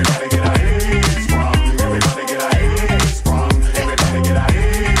sprung. Everybody get our heads sprung. Everybody get our heads sprung. Everybody get our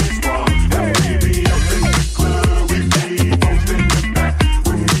heads sprung. And we be up in the club, we be posting the back.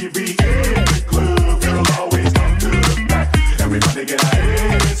 When we be in the club, girl, always come to the back. Everybody get our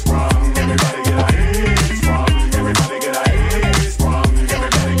heads sprung. Everybody get our heads sprung. Everybody get our heads sprung.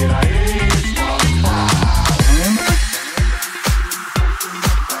 Everybody get our heads sprung.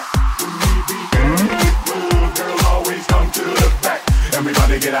 Girl, always come to the back.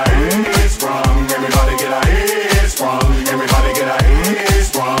 Everybody get our heads sprung. Everybody get our heads sprung. Everybody get our heads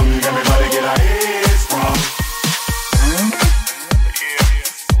sprung. Everybody get our heads sprung.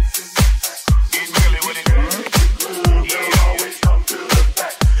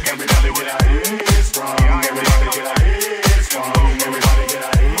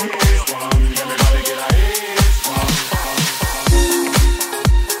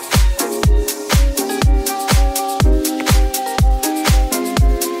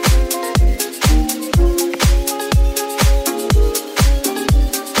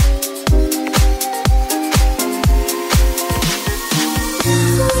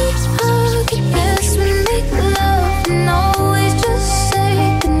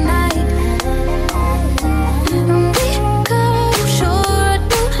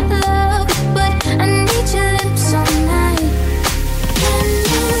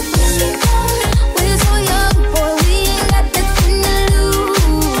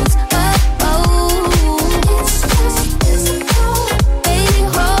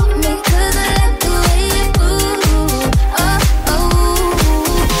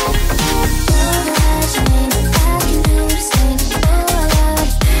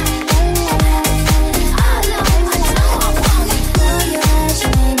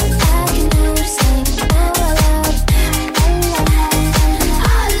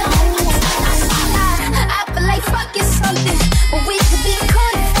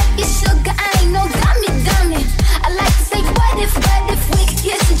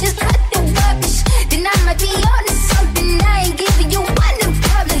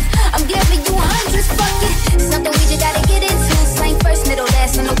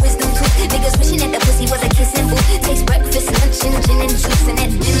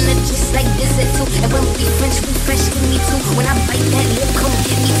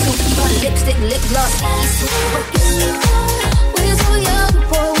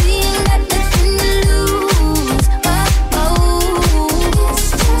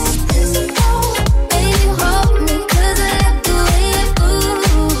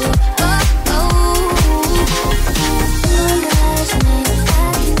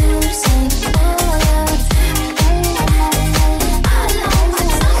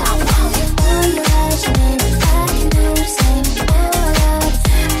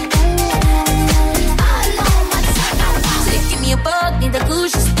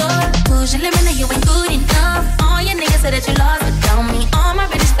 living that you ain't good enough. All your niggas say that you lost, but don't me. All my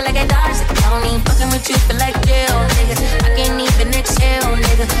bitches feel like I dodged it. Don't even fucking with you feel like jail, nigga. I can't even exhale,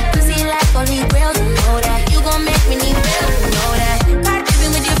 nigga. Pussy like holy grail, you know that. You gon' make me need real, you know that. Got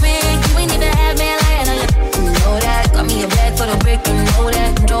tripping with your friend, you ain't even have man lying on you know that. Got me a bag for the brick, you know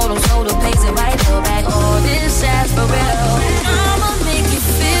that. Control them, so the pays it right, go back. All this ass for real. I'ma make you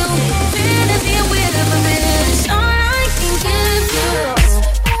feel anything with a bitch. All I can give you.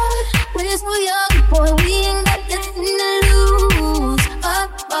 Where's New York, boy? We ain't got nothing to lose.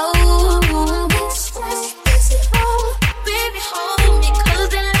 Baby, hold me,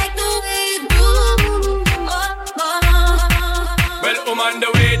 'cause I like the way you do. Well, I'm on the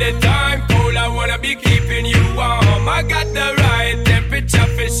way, the time cold. I wanna be keeping you warm. I got the right temperature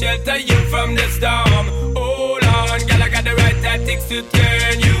for shelter you from the storm. Hold on, girl, I got the right tactics to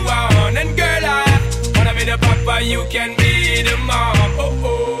turn you on. And girl, I wanna be the papa, you can be the mom.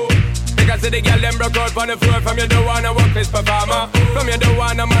 Because the girl them broke out on the floor. From you don't wanna work this performer. From you don't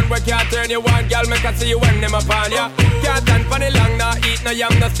want a man where can't turn you on. Girl, make I see you when them upon ya. Can't stand for the long, nah. Eat no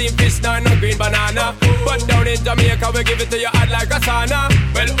yam, no steamed fish, nah, no green banana. But down in Jamaica, we give it to you hot like a sauna.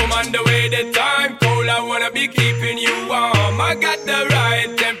 Well, I'm on the way, the time cold. I wanna be keeping you warm. I got the right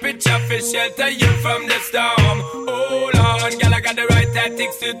temperature for shelter you from the storm. Hold on, girl, I got the right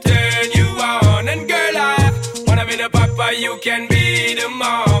tactics to turn you on. And girl, I wanna be the papa, you can be the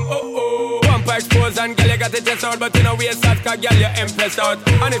mom. Expose and girl, you got the chest out, but you know we out, cause girl, you impressed out.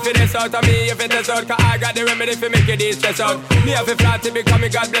 And if it is out of me, if it is out, cause I got the remedy for make it stress out. Me have a flat to become me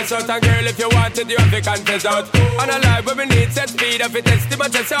God bless out. And girl, if you want it, you have to confess out. And a life where we need set speed, if it is too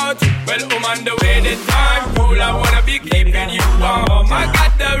much chest out. Well, I'm on the way, the time cool, I wanna be keeping you warm. I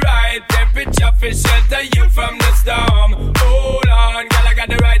got the right temperature for shelter you from the storm. Hold on, girl, I got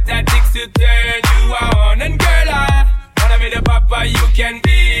the right tactics to turn you on. And girl, I wanna be the papa, you can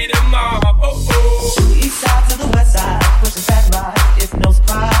be the mom. East side to the west side, pushing fast ride, it's no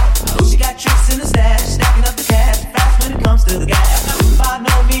surprise. She got tricks in the stash, stacking up the cash, fast when it comes to the gas. By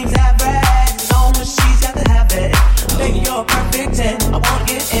no means average, as long as she's got to have it. Baby, you're a perfect 10, I wanna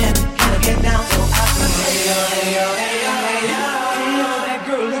get in, can I get down so I can hey yo, hey yo, hey yo, hey yo, hey yo, that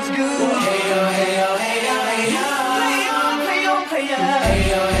girl looks good. Hey yo, hey yo, hey yo, hey yo, play on, play on, play on. Hey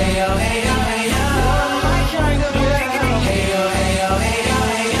yo, hey yo, hey yo, hey yo, my kind of girl. Hey yo, hey yo, hey yo,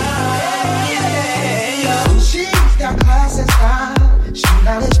 hey yo, hey yo. She's got class and style, she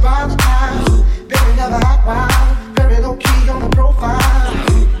knowledge by the time. Baby never act wild, very low key on the profile.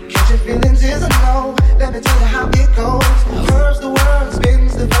 Catching feelings is a no, let me tell you how it goes. Curves the word,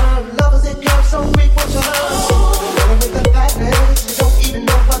 spins the verb, love is it curves so quick what you love. Rolling with the fatness, you don't even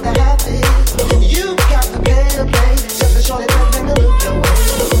know what the half is. You got to play the play, just to show that everything to look your way.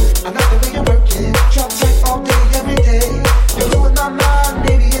 I like the way you work it, drop tight all day, every day. You're blowing my mind,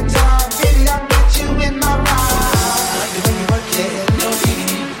 maybe in time, baby I'll get you in my ride. I like the way you work it, no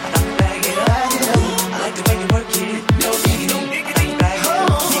diggity, I got to bag it up. I like the way you work it, no diggity, I got to bag it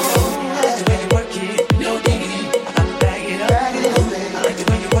up. I like the way you work it, no diggity, I got to bag it up. I like the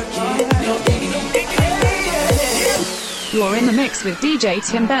way you work it, no diggity. You're in the mix with DJ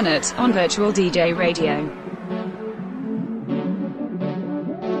Tim Bennett on Virtual DJ Radio.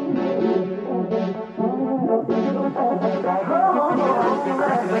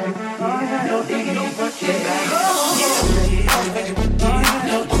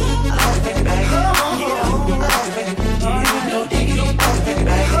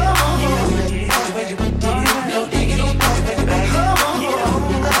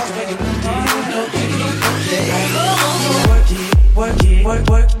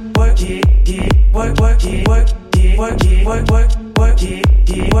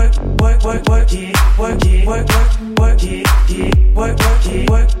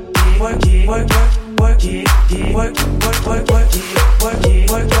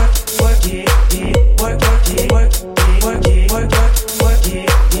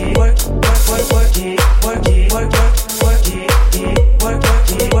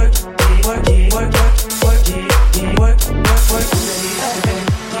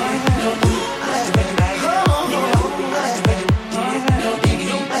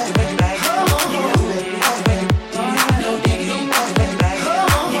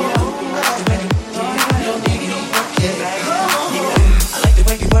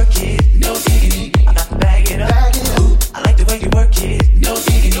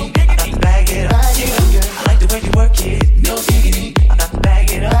 Work it,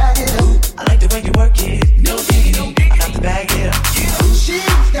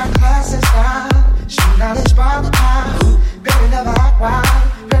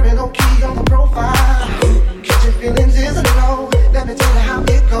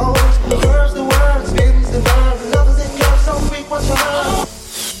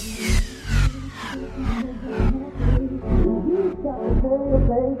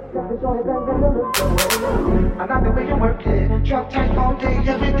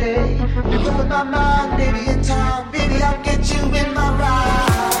 day. You're with my mind, baby, in time. Baby, I'll get you in my ride.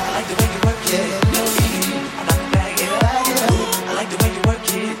 I like the way you work it, no diggity. I like to bag it up. I like the way you work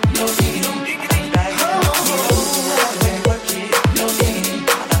it, no diggity. Bag it up. I like the way you work it, no diggity.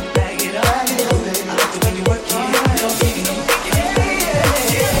 I like to bag it up. I like the way you work it, no diggity.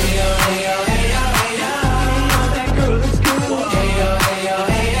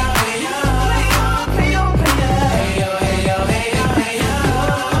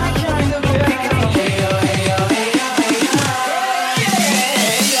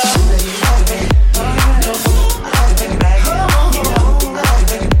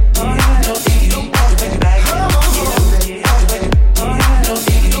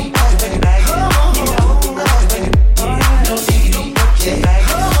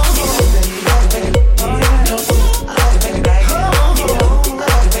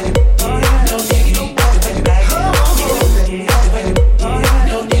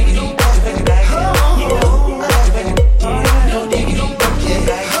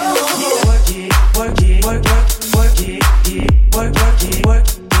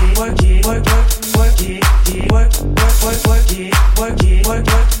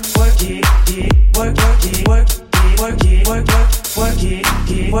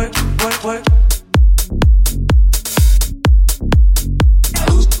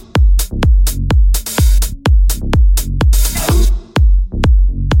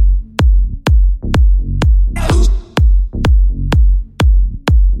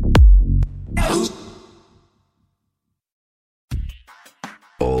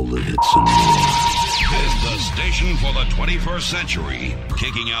 All the hits and more. Is the station for the 21st century,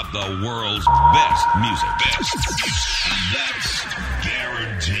 kicking out the world's best music. That's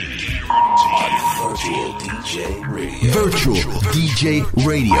guaranteed. On Virtual DJ Radio. Virtual DJ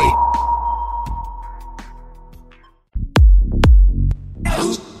Radio.